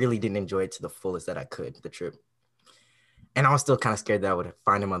 Like I really didn't enjoy it to the fullest that I could, the trip. And I was still kind of scared that I would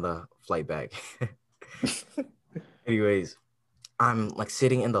find him on the flight back. Anyways, I'm like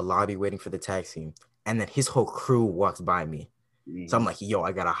sitting in the lobby waiting for the taxi, and then his whole crew walks by me. So I'm like, yo,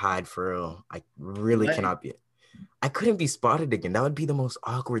 I gotta hide for real. I really cannot be. I couldn't be spotted again. That would be the most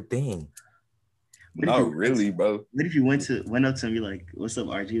awkward thing. Not really, bro. What if you went up to him, you're like, "What's up,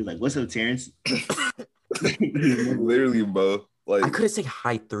 RG?" You're like, "What's up, Terrence?" Literally, bro. Like I could have said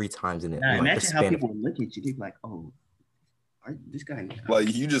hi 3 times in it. Nah, imagine how people would look at you. They'd be like, "Oh, this guy."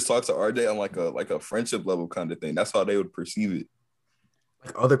 Like you just talk to RJ on like a friendship level kind of thing. That's how they would perceive it.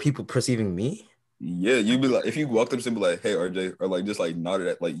 Like other people perceiving me? Yeah, you'd be like, if you walked up to him, be like, "Hey, RJ," or like just like nodded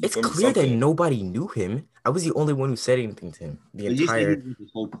at like. It's clear that nobody knew him. I was the only one who said anything to him. You said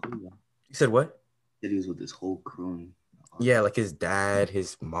his whole crew. You said what? He was with his whole crew. Yeah, like his dad,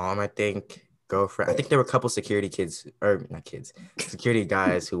 his mom, I think, girlfriend. I think there were a couple security security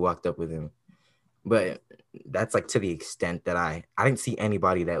guys who walked up with him. But that's like to the extent that I didn't see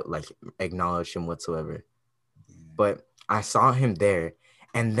anybody that like acknowledged him whatsoever. But I saw him there,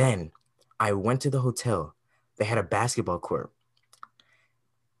 and then I went to the hotel. They had a basketball court.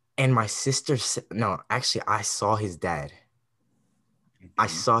 And my sister said, no, actually, I saw his dad. I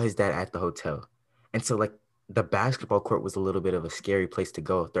saw his dad at the hotel. And so, like, the basketball court was a little bit of a scary place to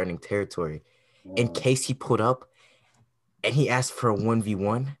go, threatening territory. In case he put up and he asked for a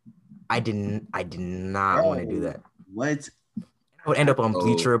 1v1, I did not want to do that. What? I would end up on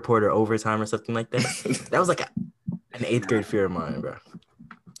Bleacher Report or Overtime or something like that. That was like an 8th grade fear of mine, bro.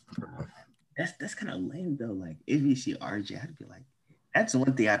 That's kind of lame though. Like if you see RJ, I'd be like, that's the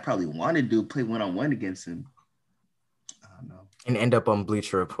one thing I probably want to do, play 1-on-1 against him. I don't know. And end up on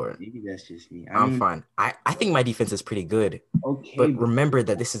Bleacher Report. Maybe that's just me. I'm fine. I think my defense is pretty good. Okay. But remember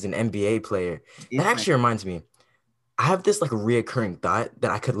that this is an NBA player. That actually reminds me. I have this like reoccurring thought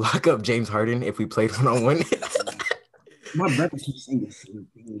that I could lock up James Harden if we played 1-on-1. My brother keeps saying the same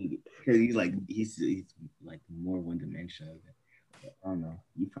thing because he's like more one-dimensional. I don't know.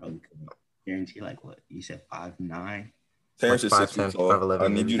 You probably couldn't guarantee like what you said 5'9". Terrence is 6'10", 5'11". I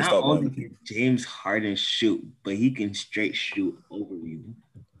need you to stop lying. James Harden shoot, but he can straight shoot over you.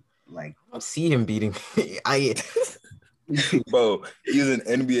 Like I don't see him beating me. Bro, he's an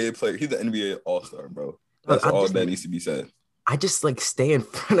NBA player. He's an NBA All-Star, bro. That's all that needs to be said. I just like stay in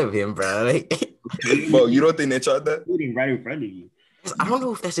front of him, bro. Like, bro, you don't think they tried that? Shooting right in front of you. I don't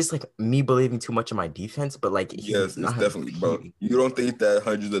know if that's just like me believing too much in my defense, but like yes, it's definitely, bro. You don't think that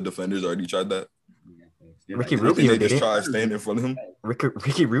hundreds of defenders already tried that? Ricky Rubio did it. Try standing in front of him.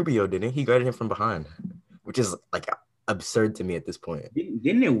 Ricky Rubio did it. He guarded him from behind, which is like absurd to me at this point.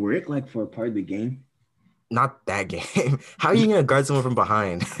 Didn't it work like for a part of the game? Not that game. How are you gonna guard someone from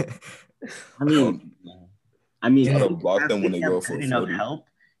behind? I mean, you gotta block them when they go for enough help.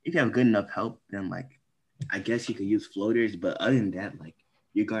 If you have good enough help, then like I guess you could use floaters. But other than that, like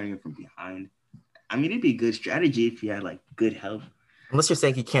you're guarding it from behind. I mean, it'd be a good strategy if you had like good help. Unless you're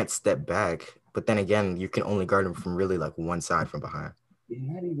saying he can't step back, but then again, you can only guard him from really like one side from behind.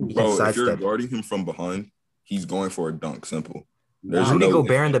 Bro, if you're guarding him from behind, he's going for a dunk. Simple. Rudy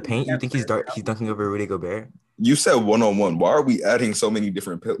Gobert in the paint. You think he's dunking over Rudy Gobert? You said 1-on-1. Why are we adding so many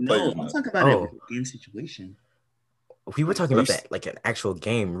different players? No, I'm talking about a game situation. We were talking about that like an actual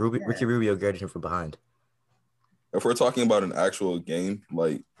game. Ricky Rubio guarded him from behind. If we're talking about an actual game,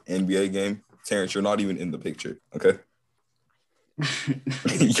 like NBA game, Terrence, you're not even in the picture. Okay,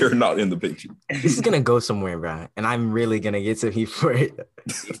 you're not in the picture. This is gonna go somewhere, bro, and I'm really gonna get some heat for it.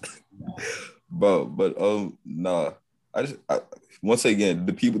 But nah. Once again,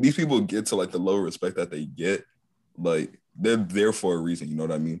 these people get to like the low respect that they get, like they're there for a reason. You know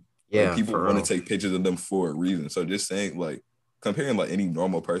what I mean? Yeah, like, people want to take pictures of them for a reason. So just saying, like, comparing like any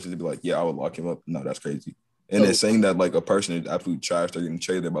normal person to be like, yeah, I would lock him up. No, that's crazy. And then saying that like a person is absolute trash, they're getting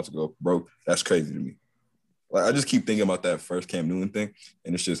traded, they're about to go broke. That's crazy to me. Like, I just keep thinking about that first Cam Newton thing,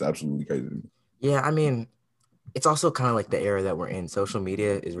 and it's just absolutely crazy to me. Yeah, I mean, it's also kind of like the era that we're in. Social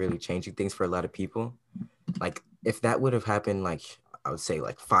media is really changing things for a lot of people. Like, if that would have happened, like, I would say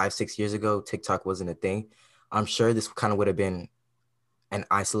like 5-6 years ago, TikTok wasn't a thing. I'm sure this kind of would have been an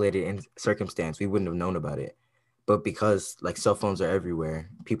isolated circumstance. We wouldn't have known about it. But because like cell phones are everywhere,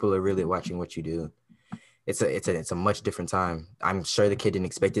 people are really watching what you do. It's a much different time. I'm sure the kid didn't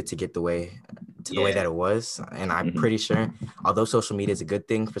expect it to get the way that it was. And I'm pretty sure, although social media is a good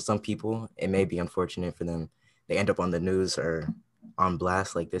thing for some people, it may be unfortunate for them. They end up on the news or on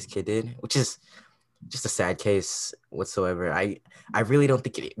blast like this kid did, which is just a sad case whatsoever. I really don't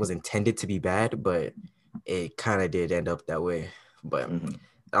think it was intended to be bad, but it kind of did end up that way. But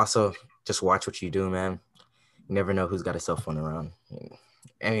also, just watch what you do, man. You never know who's got a cell phone around.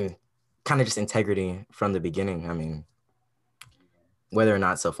 I mean, kind of just integrity from the beginning. I mean, whether or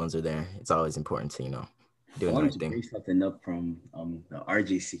not cell phones are there, it's always important to, do the right thing. Bring something up from the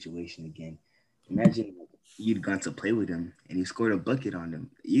RJ situation again. Imagine you'd gone to play with him and he scored a bucket on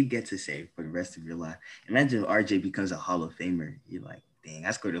him. You'd get to say for the rest of your life. Imagine if RJ becomes a Hall of Famer. You're like, dang,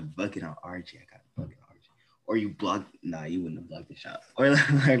 I scored a bucket on RJ. I got a bucket on RJ. Or you blocked. Nah, you wouldn't have blocked the shot. Or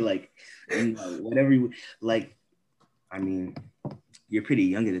like whatever you like. I mean, you're pretty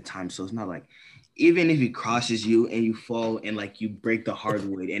young at the time, so it's not like even if he crosses you and you fall and like you break the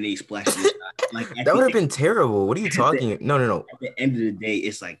hardwood and he splashes you, like that would have been terrible. What are you talking? No. At the end of the day,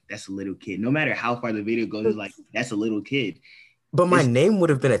 it's like that's a little kid. No matter how far the video goes, it's like that's a little kid. But my name would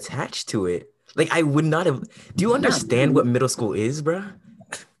have been attached to it. Like I would not have. Do you understand what middle school is, bro?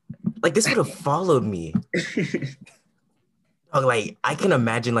 Like this would have followed me. Like I can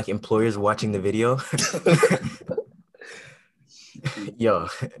imagine like employers watching the video. Yo,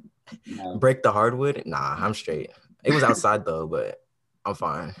 break the hardwood? Nah, I'm straight. It was outside though, but I'm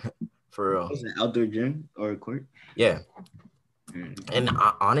fine. For real. Was it an outdoor gym or a court? Yeah. And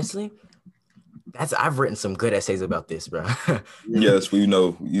honestly, I've written some good essays about this, bro. Yes, we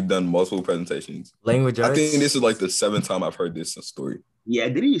know you've done multiple presentations. Language arts. I think this is like the 7th time I've heard this story. Yeah,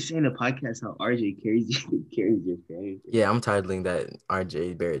 didn't you say in the podcast how RJ carries your Spanish? Yeah, I'm titling that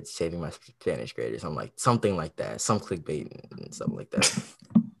RJ Barrett saving my Spanish grade or something like that. Some clickbait and something like that.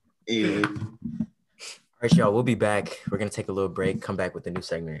 Yeah. All right, y'all, we'll be back. We're gonna take a little break, come back with a new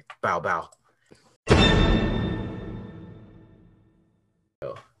segment. Bow, bow.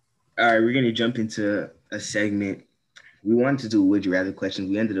 All right, we're gonna jump into a segment. We wanted to do would you rather questions.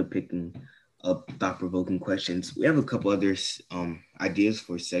 We ended up picking up thought-provoking questions. We have a couple other ideas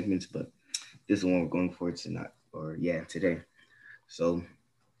for segments, but this is the one we're going for today. So let's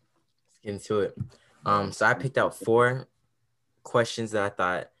get into it. So I picked out 4 questions that I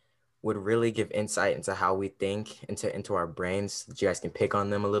thought would really give insight into how we think, into our brains, that you guys can pick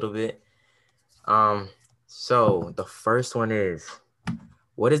on them a little bit. So the first one is,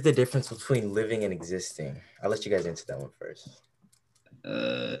 what is the difference between living and existing? I'll let you guys answer that one first.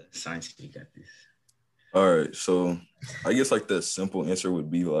 Science, you got this. All right, so I guess like the simple answer would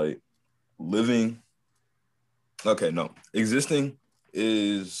be like living. Okay, no, existing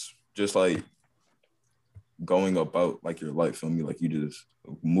is just like going about like your life. Feel me? Like you just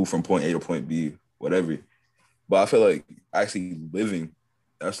move from point A to point B, whatever. But I feel like actually living,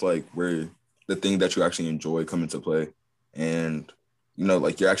 that's like where the thing that you actually enjoy come into play, and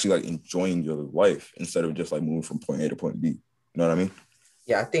like you're actually like enjoying your life instead of just like moving from point A to point B. You know what I mean?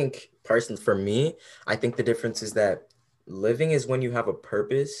 Yeah, I think for me, I think the difference is that living is when you have a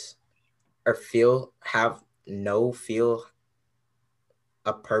purpose or feel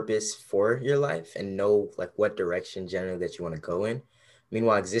a purpose for your life and know like what direction generally that you want to go in.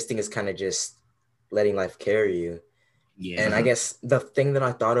 Meanwhile, existing is kind of just letting life carry you. Yeah. And I guess the thing that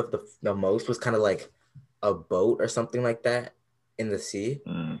I thought of the most was kind of like a boat or something like that in the sea.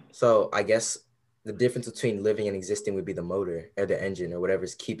 So I guess the difference between living and existing would be the motor or the engine or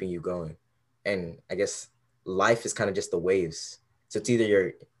whatever's keeping you going. And I guess life is kind of just the waves. So it's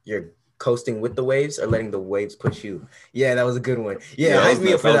either you're coasting with the waves or letting the waves push you. Yeah, that was a good one. Yeah, hype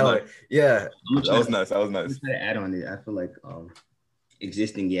me up for that one. Yeah. That was nice. I'm trying to add on it. I feel like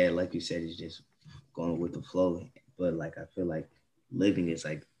existing, like you said, is just going with the flow. But like I feel like living is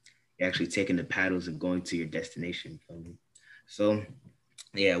like you're actually taking the paddles and going to your destination. You feel me? So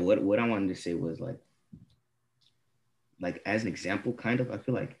yeah, what I wanted to say was like as an example, kind of, I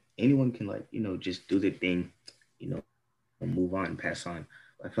feel like anyone can like, just do their thing, move on, pass on.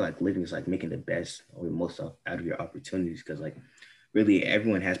 I feel like living is like making the best or most out of your opportunities because like really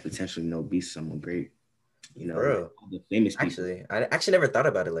everyone has potential, be someone great. Like Bro. all the famous people, Actually, I actually never thought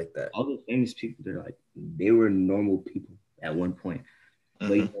about it like that. all the famous people, they were normal people at one point, but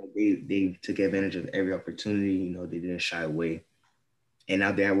they took advantage of every opportunity. They didn't shy away, and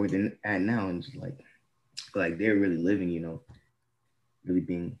now they're where they're at now, and it's like they're really living, really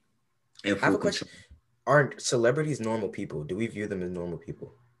being in full I have a control. question. Are celebrities normal people? Do we view them as normal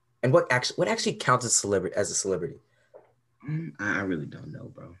people? And what actually counts as a celebrity? I really don't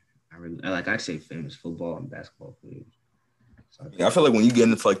know, bro. I'd say famous football and basketball players. Yeah, I feel like when you get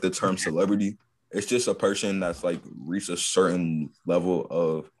into like the term celebrity, it's just a person that's like reached a certain level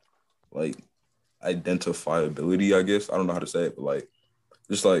of like identifiability, I guess. I don't know how to say it, but like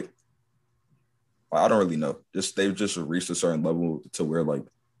just like I don't really know. Just they've just reached a certain level to where like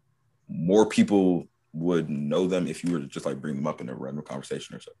more people would know them if you were to just like bring them up in a random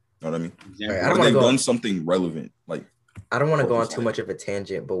conversation or something. You know what I mean? All right, Or they've done something relevant. Like I don't want to go on too much of a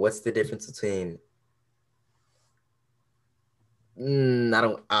tangent, but what's the difference between I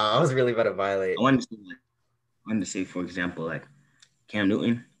don't. I was really about to violate. I wanted to say, for example, like Cam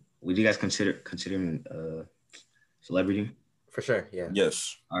Newton. Would you guys consider him a celebrity? For sure, yeah.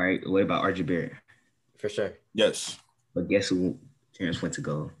 Yes. All right. What about RJ Barrett? For sure. Yes. But guess who Terrence went to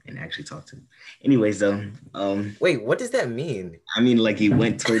go and actually talk to? Anyways, though, wait, what does that mean? I mean, like he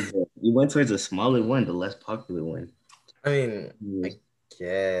went towards a smaller one, the less popular one. I mean, I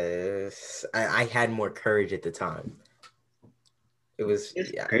guess I had more courage at the time. It's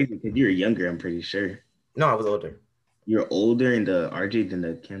crazy because you're younger, I'm pretty sure. No, I was older. You're older in the RJ than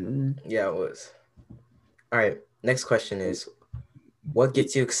the Cam Newton? Yeah, it was. All right. Next question is, what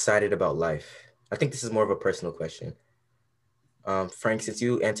gets you excited about life? I think this is more of a personal question. Frank, since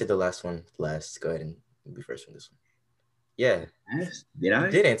you answered the last one last, go ahead and be first on this one. Yeah. Did I?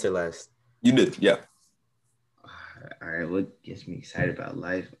 You did answer last. You did, yeah. All right. What gets me excited about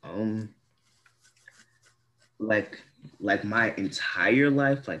life? Like my entire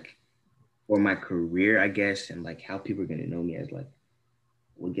life, like for my career, I guess, and like how people are gonna know me as like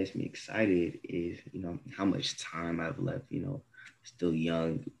what gets me excited is, how much time I've left, still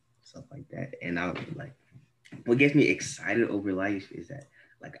young, stuff like that. And I like what gets me excited over life is that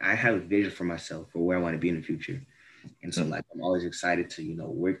like I have a vision for myself for where I want to be in the future. And so like I'm always excited to,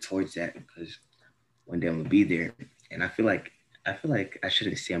 work towards that because one day I'm gonna be there. And I feel like I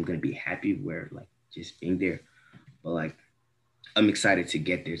shouldn't say I'm gonna be happy where like just being there, but like I'm excited to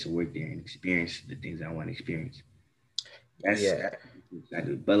get there, to work there and experience the things I want to experience. That's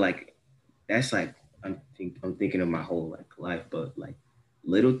excited. But like that's like I'm thinking of my whole like life, but like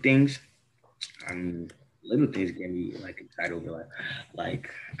little things, I mean little things get me like excited over life. Like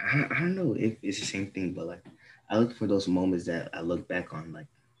I don't know if it's the same thing, but like I look for those moments that I look back on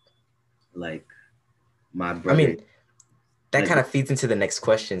like my brother. I mean, that kind of feeds into the next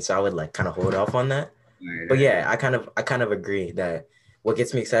question, so I would like kind of hold off on that. But yeah, I kind of agree that what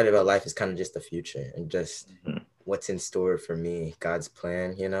gets me excited about life is kind of just the future and just what's in store for me, God's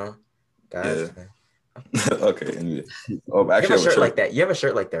plan, God's plan. Okay. Anyway. You have a shirt like that. You have a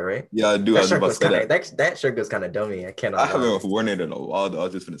shirt like that, right? Yeah, I do. That shirt goes kind of that shirt goes kind of dummy. I haven't worn it in a while though. I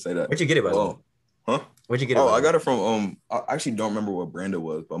was just gonna say that. Where'd you get it by the way? Huh? Where'd you get it? I got it from I actually don't remember what brand it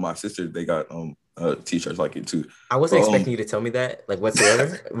was, but my sister, they got t-shirts like it too. I wasn't expecting you to tell me that like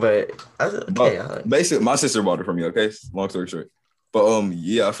whatsoever, but I was okay. Basically, my sister bought it from me. Okay, long story short. But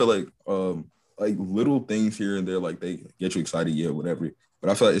yeah, I feel like little things here and there, like they get you excited, yeah, whatever. But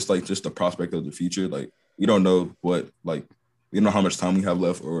I feel like it's like just the prospect of the future. Like we don't know we don't know how much time we have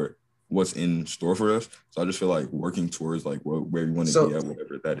left or what's in store for us. So I just feel like working towards like where we want to be at,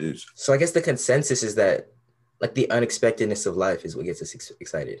 whatever that is. So I guess the consensus is that like the unexpectedness of life is what gets us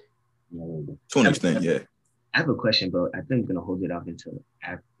excited. To an extent, yeah. I have a question, but I think I'm gonna hold it off until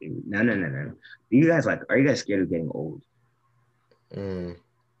after. No. Are you guys scared of getting old? I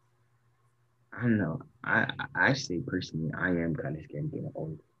don't know. I say personally, I am kind of scared of getting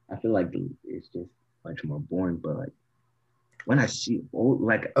old. I feel like it's just much more boring. But like when I see old,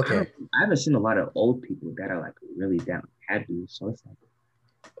 like I haven't seen a lot of old people that are like really down happy. So it's like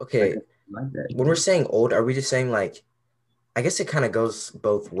like that. When we're saying old, are we just saying like? I guess it kind of goes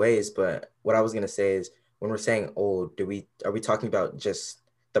both ways. But what I was gonna say is when we're saying old, are we talking about just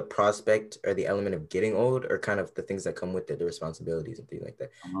the prospect or the element of getting old, or kind of the things that come with it, the responsibilities and things like that?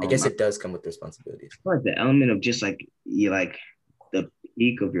 I guess it does come with responsibilities. Like the element of just like you like the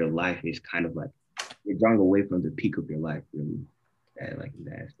peak of your life is kind of like you're drawing away from the peak of your life, really. That like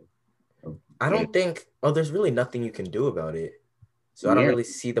that aspect. I Yeah. don't think, oh, there's really nothing you can do about it. So I don't Yeah. really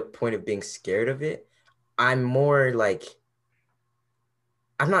see the point of being scared of it. I'm more like,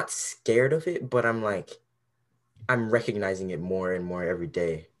 I'm not scared of it, but I'm recognizing it more and more every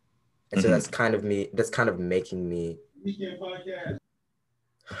day. And so that's kind of me, that's kind of making me, it's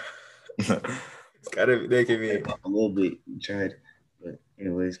kind of making me, A little bit tried, but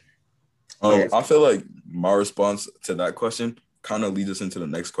anyways. yeah. I feel like my response to that question kind of leads us into the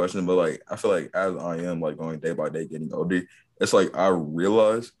next question. But like, I feel like as I am like going day by day, getting older, it's like I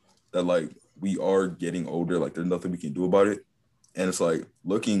realize that like we are getting older. Like, there's nothing we can do about it. And it's like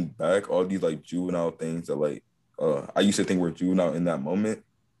looking back, all these like juvenile things that like I used to think were juvenile in that moment.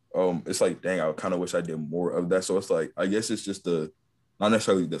 It's like, dang, I kind of wish I did more of that. So it's like, I guess it's just the not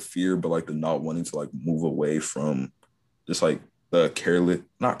necessarily the fear, but like the not wanting to like move away from just like the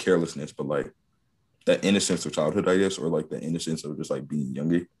not carelessness, but like the innocence of childhood, I guess, or like the innocence of just like being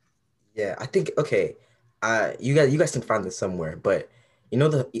younger. Yeah, I think, okay. You guys can find this somewhere, but you know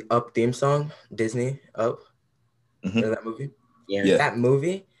the Up theme song, Disney Up, you know Mm-hmm. that movie? Yeah. Yeah. That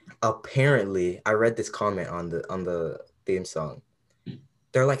movie, apparently, I read this comment on the theme song.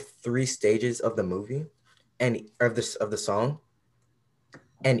 There are like 3 stages of the movie and of the song,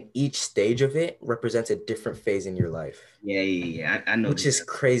 and each stage of it represents a different phase in your life, Yeah. I know which this. is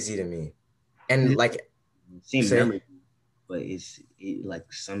crazy to me. And like, Same say, memory, but it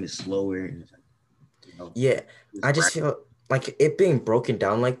like some is slower and it's like yeah, it's I bright. just feel like it being broken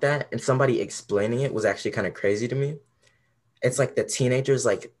down like that and somebody explaining it was actually kind of crazy to me. It's like the teenagers,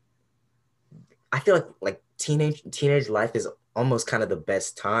 like, I feel like teenage life is almost kind of the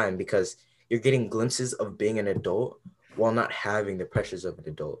best time because you're getting glimpses of being an adult while not having the pressures of an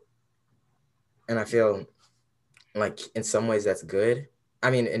adult. And I feel like in some ways that's good. I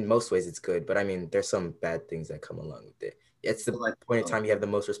mean, in most ways it's good, but I mean, there's some bad things that come along with it. It's the Like point in time you have the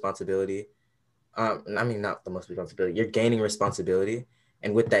most responsibility. I mean, not the most responsibility. You're gaining responsibility,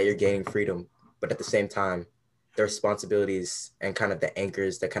 and with that, you're gaining freedom. But at the same time, the responsibilities and kind of the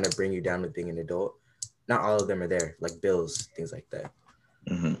anchors that kind of bring you down with being an adult, not all of them are there, like bills, things like that.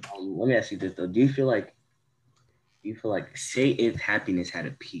 Mm-hmm. let me ask you this though. Do you feel like say if happiness had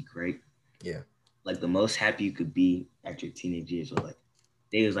a peak, right? Yeah. Like the most happy you could be at your teenage years, or like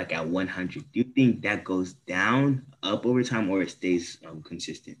they was like at 100. Do you think that goes down, up over time, or it stays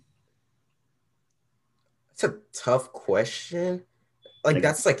consistent? It's a tough question. Like, Like,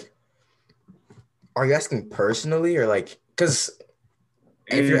 that's like, are you asking personally or like, because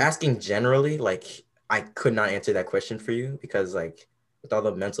if you're asking generally, like, I could not answer that question for you because, like, with all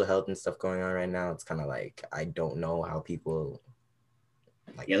the mental health and stuff going on right now, it's kind of like I don't know how people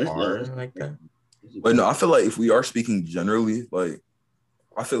like yeah, are let's like that. But no, I feel like if we are speaking generally, like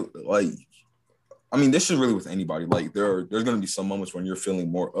I feel like I mean this is really with anybody. Like there's gonna be some moments when you're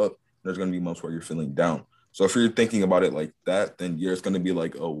feeling more up, there's gonna be moments where you're feeling down. So if you're thinking about it like that, then yeah, it's gonna be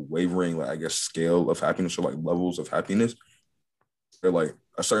like a wavering, like I guess, scale of happiness or like levels of happiness. Or like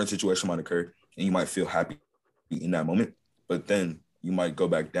a certain situation might occur and you might feel happy in that moment, but then you might go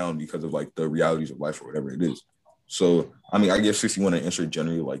back down because of like the realities of life or whatever it is. So I mean, I guess if you want to answer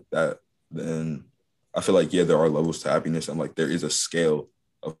generally like that, then I feel like yeah, there are levels to happiness and like there is a scale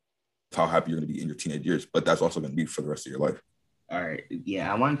of how happy you're going to be in your teenage years, but that's also going to be for the rest of your life. All right.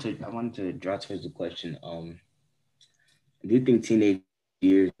 Yeah, I wanted to draw towards the question. Do you think teenage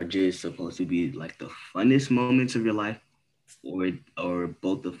years are just supposed to be like the funnest moments of your life, or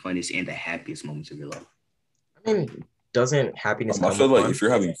both the funnest and the happiest moments of your life? I mean, doesn't happiness I come feel with like fun? if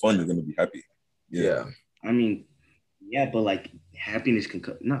you're having fun, you're going to be happy. Yeah. Yeah. I mean, yeah, but like happiness can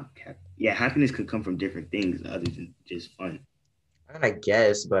come not yeah, happiness can come from different things other than just fun. I mean, I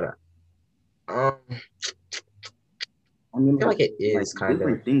guess, but um, I mean, I feel like it is kind of.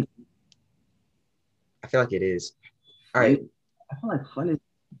 different things. I feel like it is. All Fun. right. I feel like fun is.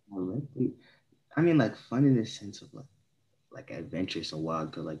 I mean, like fun in the sense of like adventurous and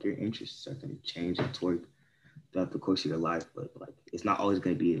wild, because like your interests are going to change and toward throughout the course of your life, but like it's not always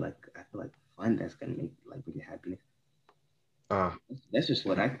going to be like I feel like fun that's going to make like bring you happiness. Uh, That's just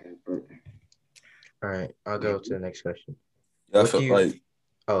what I think. But all right. I'll go to the next question. Yeah, I What do feel you? like,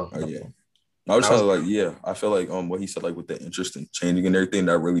 Oh, yeah. okay. I was I trying to was. like, yeah, I feel like what he said, like with the interest in changing and everything,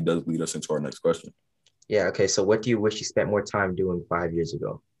 that really does lead us into our next question. Yeah. Okay. So, what do you wish you spent more time doing 5 years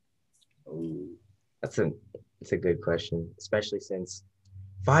ago? oh, That's a. It's a good question, especially since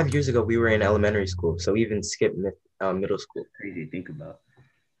 5 years ago we were in elementary school, so we even skipped middle school. crazy to think about.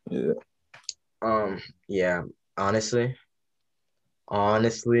 Yeah. Yeah. Honestly,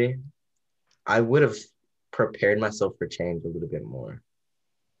 honestly, I would have prepared myself for change a little bit more.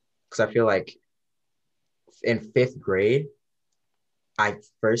 because I feel like in fifth grade, I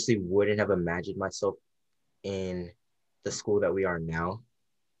firstly wouldn't have imagined myself in the school that we are now.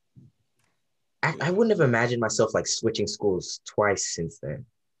 I wouldn't have imagined myself like switching schools twice since then,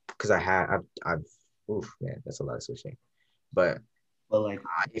 because I've oof man, that's a lot of switching. But like,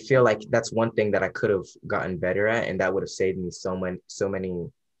 I feel like that's one thing that I could have gotten better at, and that would have saved me so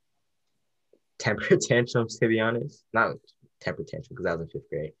many temper tantrums, to be honest. Not temper tantrum because I was in fifth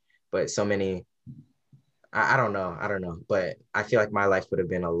grade, but so many. I don't know, but I feel like my life would have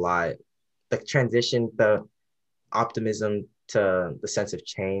been a lot. The transition, the optimism to the sense of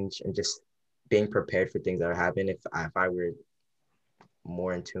change, and just being prepared for things that are happening. If I were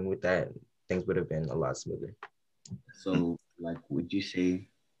more in tune with that, things would have been a lot smoother. so like, would you say,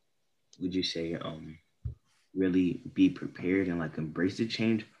 really be prepared and like embrace the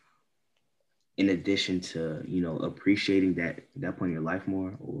change, in addition to, appreciating that point in your life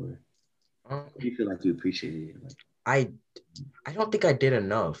more, or Um, do you feel like you appreciated it? Like, I I don't think I did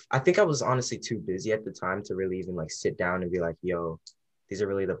enough. I think I was honestly too busy at the time to really even like sit down and be like, yo, these are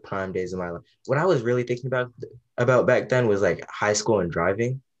really the prime days of my life. What I was really thinking about back then was like high school and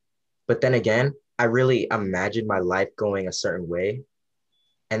driving. But then again, I really imagined my life going a certain way.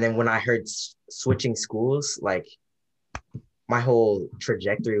 And then when I heard switching schools, like my whole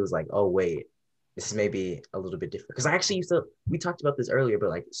trajectory was like, oh wait, this is maybe a little bit different. Because I actually used to, we talked about this earlier, but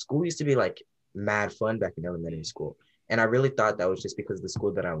like school used to be like mad fun back in elementary school. And I really thought that was just because of the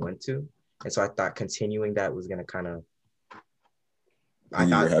school that I went to. And so I thought continuing that was gonna kind of, I Bring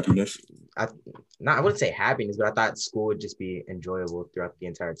you your thought happiness. I not I wouldn't say happiness, but I thought school would just be enjoyable throughout the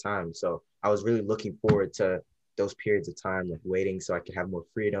entire time. So I was really looking forward to those periods of time, like waiting so I could have more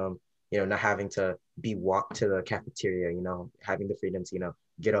freedom, not having to be walked to the cafeteria, having the freedom to,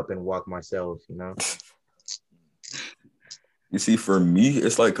 get up and walk myself. You see, for me,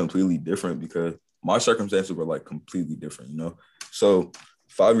 it's like completely different because my circumstances were like completely different. So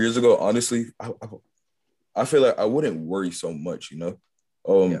 5 years ago, honestly, I feel like I wouldn't worry so much.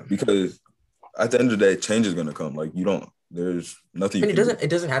 Yeah. Because at the end of the day, change is gonna come. Like there's nothing you And can do. it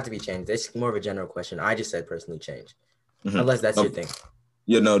doesn't have to be changed. It's more of a general question. I just said personally change. Mm-hmm. Unless that's your thing.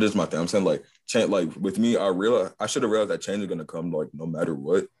 Yeah, no, this is my thing. I'm saying like change. Like with me, I should have realized that change is gonna come like no matter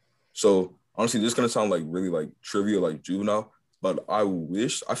what. So honestly, this is gonna sound like really like trivial, like juvenile. But I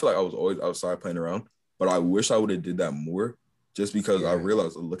feel like I was always outside playing around. But I wish I would have did that more, just because I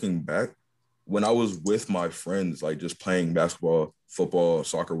realized looking back, when I was with my friends, like just playing basketball, football,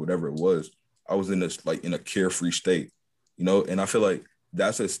 soccer, whatever it was, I was in this like in a carefree state. And I feel like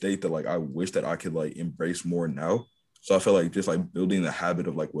that's a state that like I wish that I could like embrace more now. So I feel like just like building the habit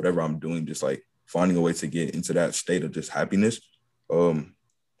of like whatever I'm doing, just like finding a way to get into that state of just happiness.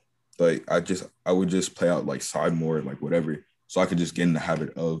 Like I would just play out like side more, like whatever, so I could just get in the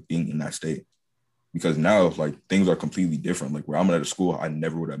habit of being in that state. Because now like things are completely different. Like where I'm at a school I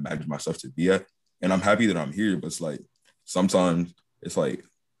never would have imagined myself to be at. And I'm happy that I'm here, but it's like sometimes it's like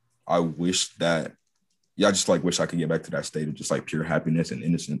I wish that I just like wish I could get back to that state of just like pure happiness and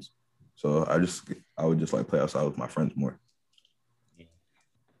innocence. So I would just like play outside with my friends more. yeah.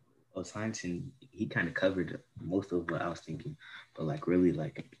 Well, science, and he kind of covered most of what I was thinking, but like really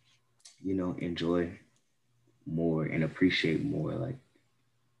like, enjoy more and appreciate more like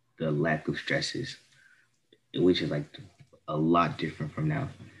the lack of stresses, which is like a lot different from now.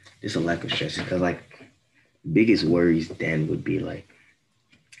 Just a lack of stresses, because like biggest worries then would be like,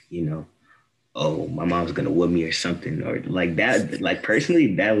 you know, oh, my mom's gonna whoop me or something, or like that. Like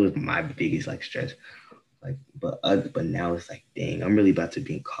personally, that was my biggest like stress. Like, but now it's like, dang, I'm really about to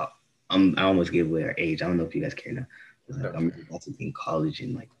be in college. I almost gave away our age. I don't know if you guys care now. It's like I'm really about to be in college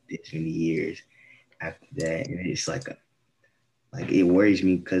in like this many years after that, and it's like it worries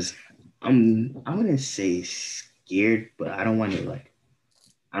me because I wouldn't say scared, but I don't want to like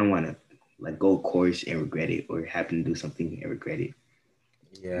go a course and regret it, or happen to do something and regret it.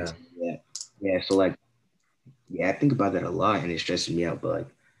 Yeah. Yeah, yeah. So like, yeah, I think about that a lot, and it stresses me out. But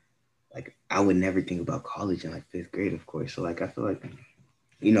like I would never think about college in like fifth grade, of course. So like I feel like,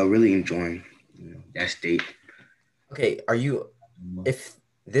 really enjoying, that state. Okay, if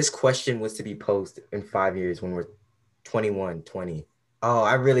this question was to be posed in 5 years when we're 21, 20. Oh,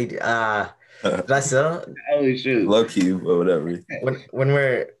 I really that's Oh shoot. Low key, but whatever. when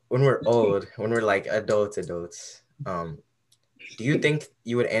we're old, when we're like adults, do you think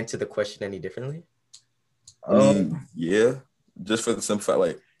you would answer the question any differently? I mean, yeah, just for the simple fact,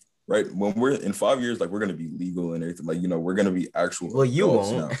 like, right, when we're in 5 years, like, we're gonna be legal and everything. Like, we're gonna be actual Well, you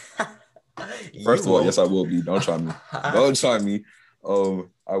adults won't. now. You First of all, yes, I won't. will be. Don't try me. Don't try me.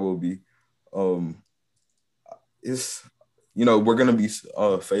 I will be. Um, it's we're gonna be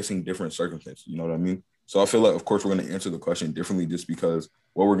facing different circumstances. You know what I mean? So I feel like, of course, we're gonna answer the question differently just because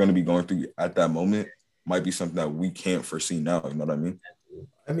what we're gonna be going through at that moment might be something that we can't foresee now. You know what I mean?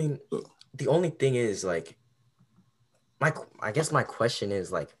 I mean, So, the only thing is like, I guess my question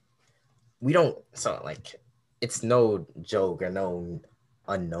is like, we don't, so like, it's no joke or no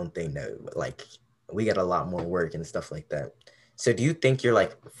unknown thing that like we get a lot more work and stuff like that. So do you think you're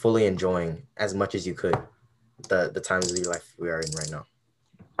like fully enjoying as much as you could the times of your life we are in right now?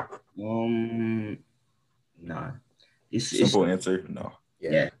 Nah. simple answer, no.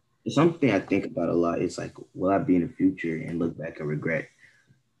 Yeah. It's something I think about a lot. It's like, will I be in the future and look back and regret?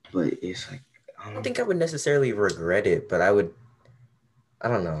 But it's like, I don't think I would necessarily regret it, but I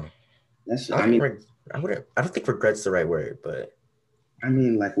don't know. I don't think regret's the right word, but I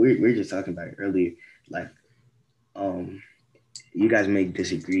mean, like we're just talking about it earlier. Like, you guys may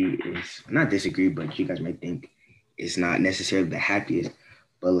disagree. It's not disagree, but you guys may think it's not necessarily the happiest,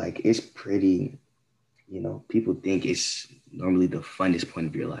 but like it's pretty. People think it's normally the funnest point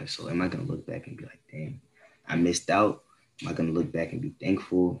of your life. So am I gonna look back and be like, dang, I missed out? Am I gonna look back and be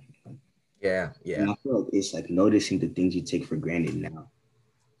thankful? Yeah. And I feel like it's like noticing the things you take for granted now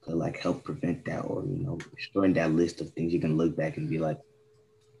could like help prevent that, or restoring that list of things you can look back and be like,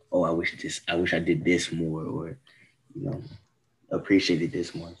 oh, I wish I did this more, or you know, appreciated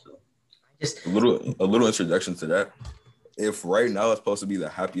this more. So just a little introduction to that. If right now it's supposed to be the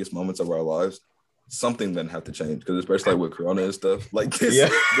happiest moments of our lives, something then have to change, because especially like with Corona and stuff, like this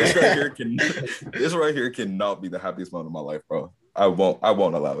right here cannot be the happiest moment of my life, bro. I won't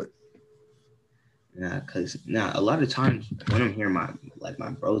allow it. Cause a lot of times when I'm hearing my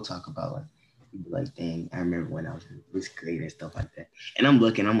bro talk about like, dang, I remember when I was in this grade and stuff like that. And I'm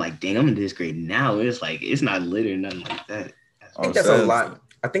like, dang, I'm in this grade now. It's like, it's not lit or nothing like that. I think that's a lot.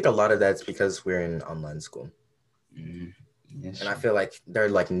 I think a lot of that's because we're in online school. Yes. And I feel like they're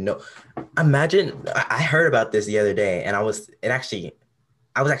like, no, imagine, I heard about this the other day and I was actually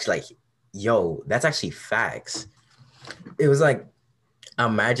like, yo, that's actually facts. It was like,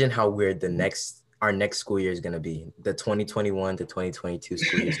 imagine how weird our next school year is going to be. The 2021 to 2022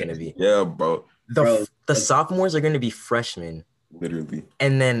 school year is going to be. Yeah, bro. The sophomores are going to be freshmen. Literally.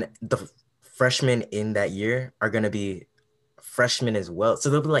 And then the freshmen in that year are going to be freshmen as well. So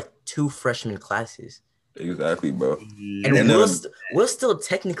there'll be like 2 freshman classes. Exactly, bro. And we'll still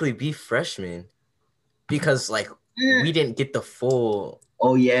technically be freshmen because like we didn't get the full.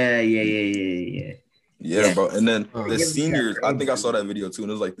 Oh yeah. Yeah, bro. And then the seniors, I think I saw that video too,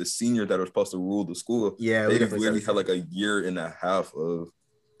 and it was like the seniors that were supposed to rule the school. Yeah, they literally had like a year and a half of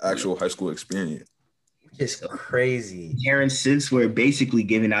actual high school experience. It's crazy. Parents, since we're basically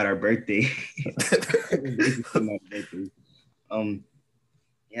giving out our birthday.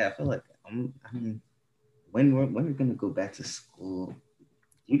 Yeah, I feel like I mean, when we're gonna go back to school,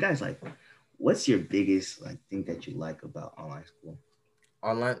 you guys like, what's your biggest like thing that you like about online school?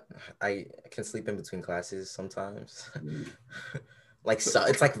 Online, I can sleep in between classes sometimes. Like, so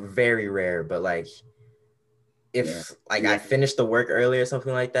it's like very rare, but like if I finish the work early or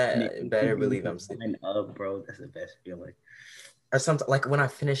something like that, better believe I'm sleeping. Bro, that's the best feeling. Or something like when I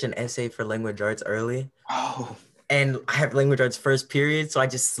finish an essay for language arts early. Oh. And I have language arts first period, so I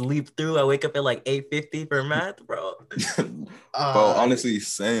just sleep through. I wake up at like 8:50 for math, bro. Bro, honestly,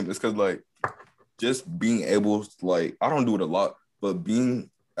 same. It's because like just being able to, like, I don't do it a lot, but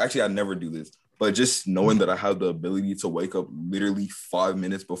I never do this, but just knowing that I have the ability to wake up literally 5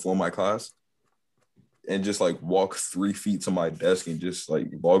 minutes before my class and just like walk 3 feet to my desk and just like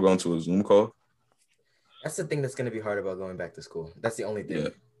log on to a Zoom call. That's the thing that's gonna be hard about going back to school. That's the only thing. Yeah.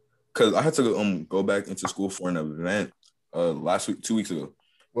 Because I had to go back into school for an event 2 weeks ago.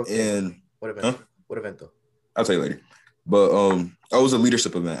 What event? Huh? What event though? I'll tell you later. But I was a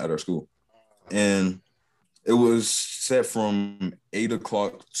leadership event at our school. And it was set from 8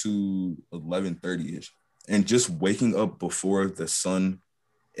 o'clock to 11:30-ish. And just waking up before the sun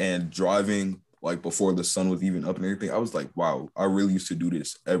and driving like before the sun was even up and everything, I was like, wow, I really used to do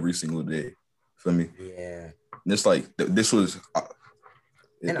this every single day. Feel me? Yeah. And it's like, this was...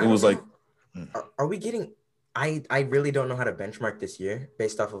 It was like, are we getting? I really don't know how to benchmark this year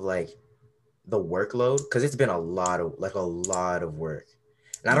based off of like the workload, because it's been a lot of work,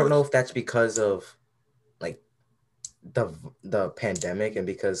 and I don't know if that's because of like the pandemic and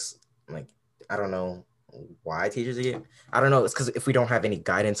because like I don't know why teachers are I don't know, it's because if we don't have any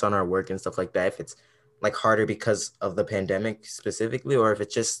guidance on our work and stuff like that, if it's like harder because of the pandemic specifically, or if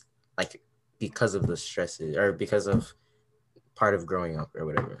it's just like because of the stresses or because of part of growing up or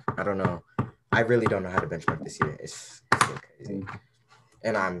whatever. I don't know. I really don't know how to benchmark this year. It's so crazy.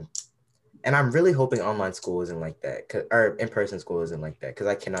 And And I'm really hoping online school isn't like that, or in-person school isn't like that, because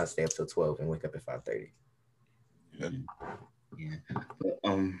I cannot stay up till 12 and wake up at 5:30. Yeah.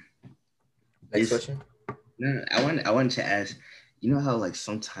 But, Next question. No, I wanted to ask, you know how like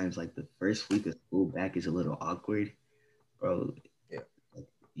sometimes like the first week of school back is a little awkward, bro. Yeah. Like,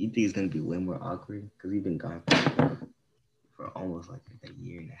 you think it's gonna be way more awkward because we've been gone for almost like a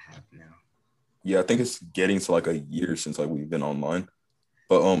year and a half now. Yeah, I think it's getting to like a year since like we've been online.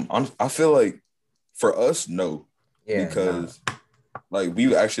 But I feel like for us, no, Yeah. because like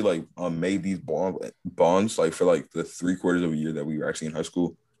we actually like made these bonds like for like the 3/4 of a year that we were actually in high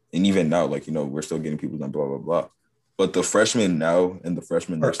school, and even now, like we're still getting people done, blah blah blah. But the freshmen now and the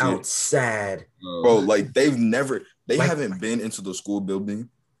freshmen Are next year, out sad, bro. Like they haven't been into the school building.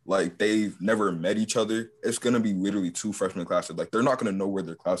 Like they've never met each other. It's gonna be literally 2 freshman classes. Like they're not gonna know where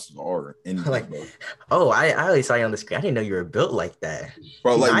their classes are or anything, like, bro. oh, I always saw you on the screen. I didn't know you were built like that.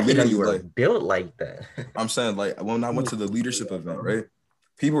 Bro, like I didn't know literally, you were like built like that. I'm saying, like when I went to the leadership event, right?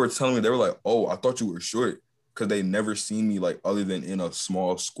 People were telling me they were like, "Oh, I thought you were short," because they never seen me like other than in a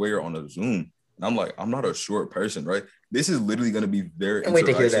small square on a Zoom. And I'm like, I'm not a short person, right? This is literally gonna be their Can't wait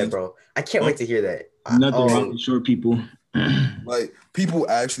to hear that, interactions. bro. I can't wait to hear that. Nothing wrong with short people. Like people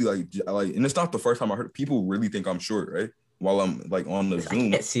actually like, and it's not the first time I heard people really think I'm short, right? While I'm like on the Zoom.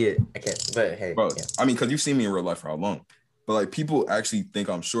 I can't see it. I can't. But hey, bro. Yeah. I mean, because you've seen me in real life for how long? But like people actually think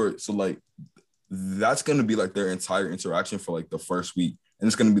I'm short, so like that's gonna be like their entire interaction for like the first week, and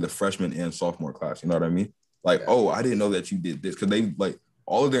it's gonna be the freshman and sophomore class. You know what I mean? Like, oh, I didn't know that you did this, because they like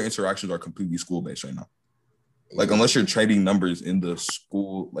all of their interactions are completely school based right now. Like unless you're trading numbers in the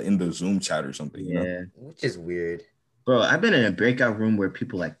school, like in the Zoom chat or something, you know? Which is weird. Bro, I've been in a breakout room where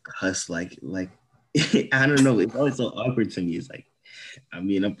people like cuss, like I don't know. It's always so awkward to me. It's like, I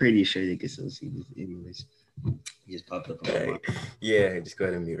mean, I'm pretty sure they can still see this anyways. It just popped up on my mind. Yeah, just go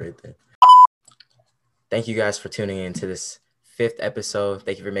ahead and mute right there. Thank you guys for tuning in to this 5th episode.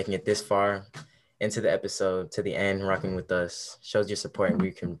 Thank you for making it this far into the episode, to the end, rocking with us. Shows your support, and we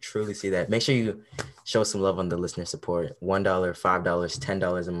can truly see that. Make sure you show some love on the listener support. $1, $5,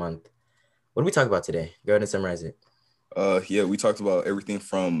 $10 a month. What did we talk about today? Go ahead and summarize it. Yeah, we talked about everything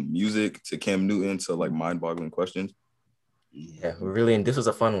from music to Cam Newton to like mind-boggling questions. Yeah, this was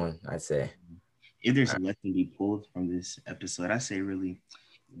a fun one, I'd say. If there's a lesson to be pulled from this episode, I say really,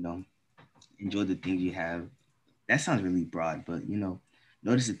 enjoy the things you have. That sounds really broad, but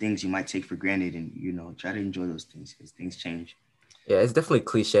notice the things you might take for granted, and try to enjoy those things because things change. Yeah, it's definitely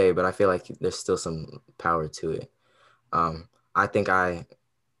cliche, but I feel like there's still some power to it. I think like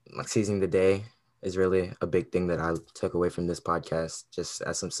seizing the day is really a big thing that I took away from this podcast, just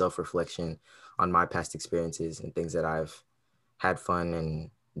as some self-reflection on my past experiences and things that I've had fun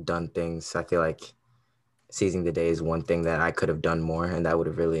and done things. I feel like seizing the day is one thing that I could have done more, and that would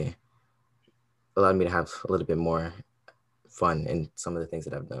have really allowed me to have a little bit more fun in some of the things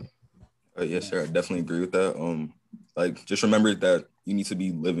that I've done. Yes, sir. I definitely agree with that. Like just remember that you need to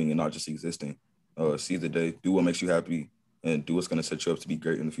be living and not just existing. Seize the day, do what makes you happy, and do what's going to set you up to be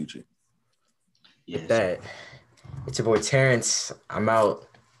great in the future. With that, it's your boy Terrence. I'm out.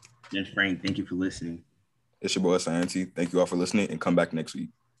 And Frank, thank you for listening. It's your boy Science. Thank you all for listening, and come back next week.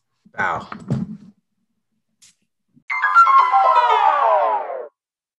 Wow.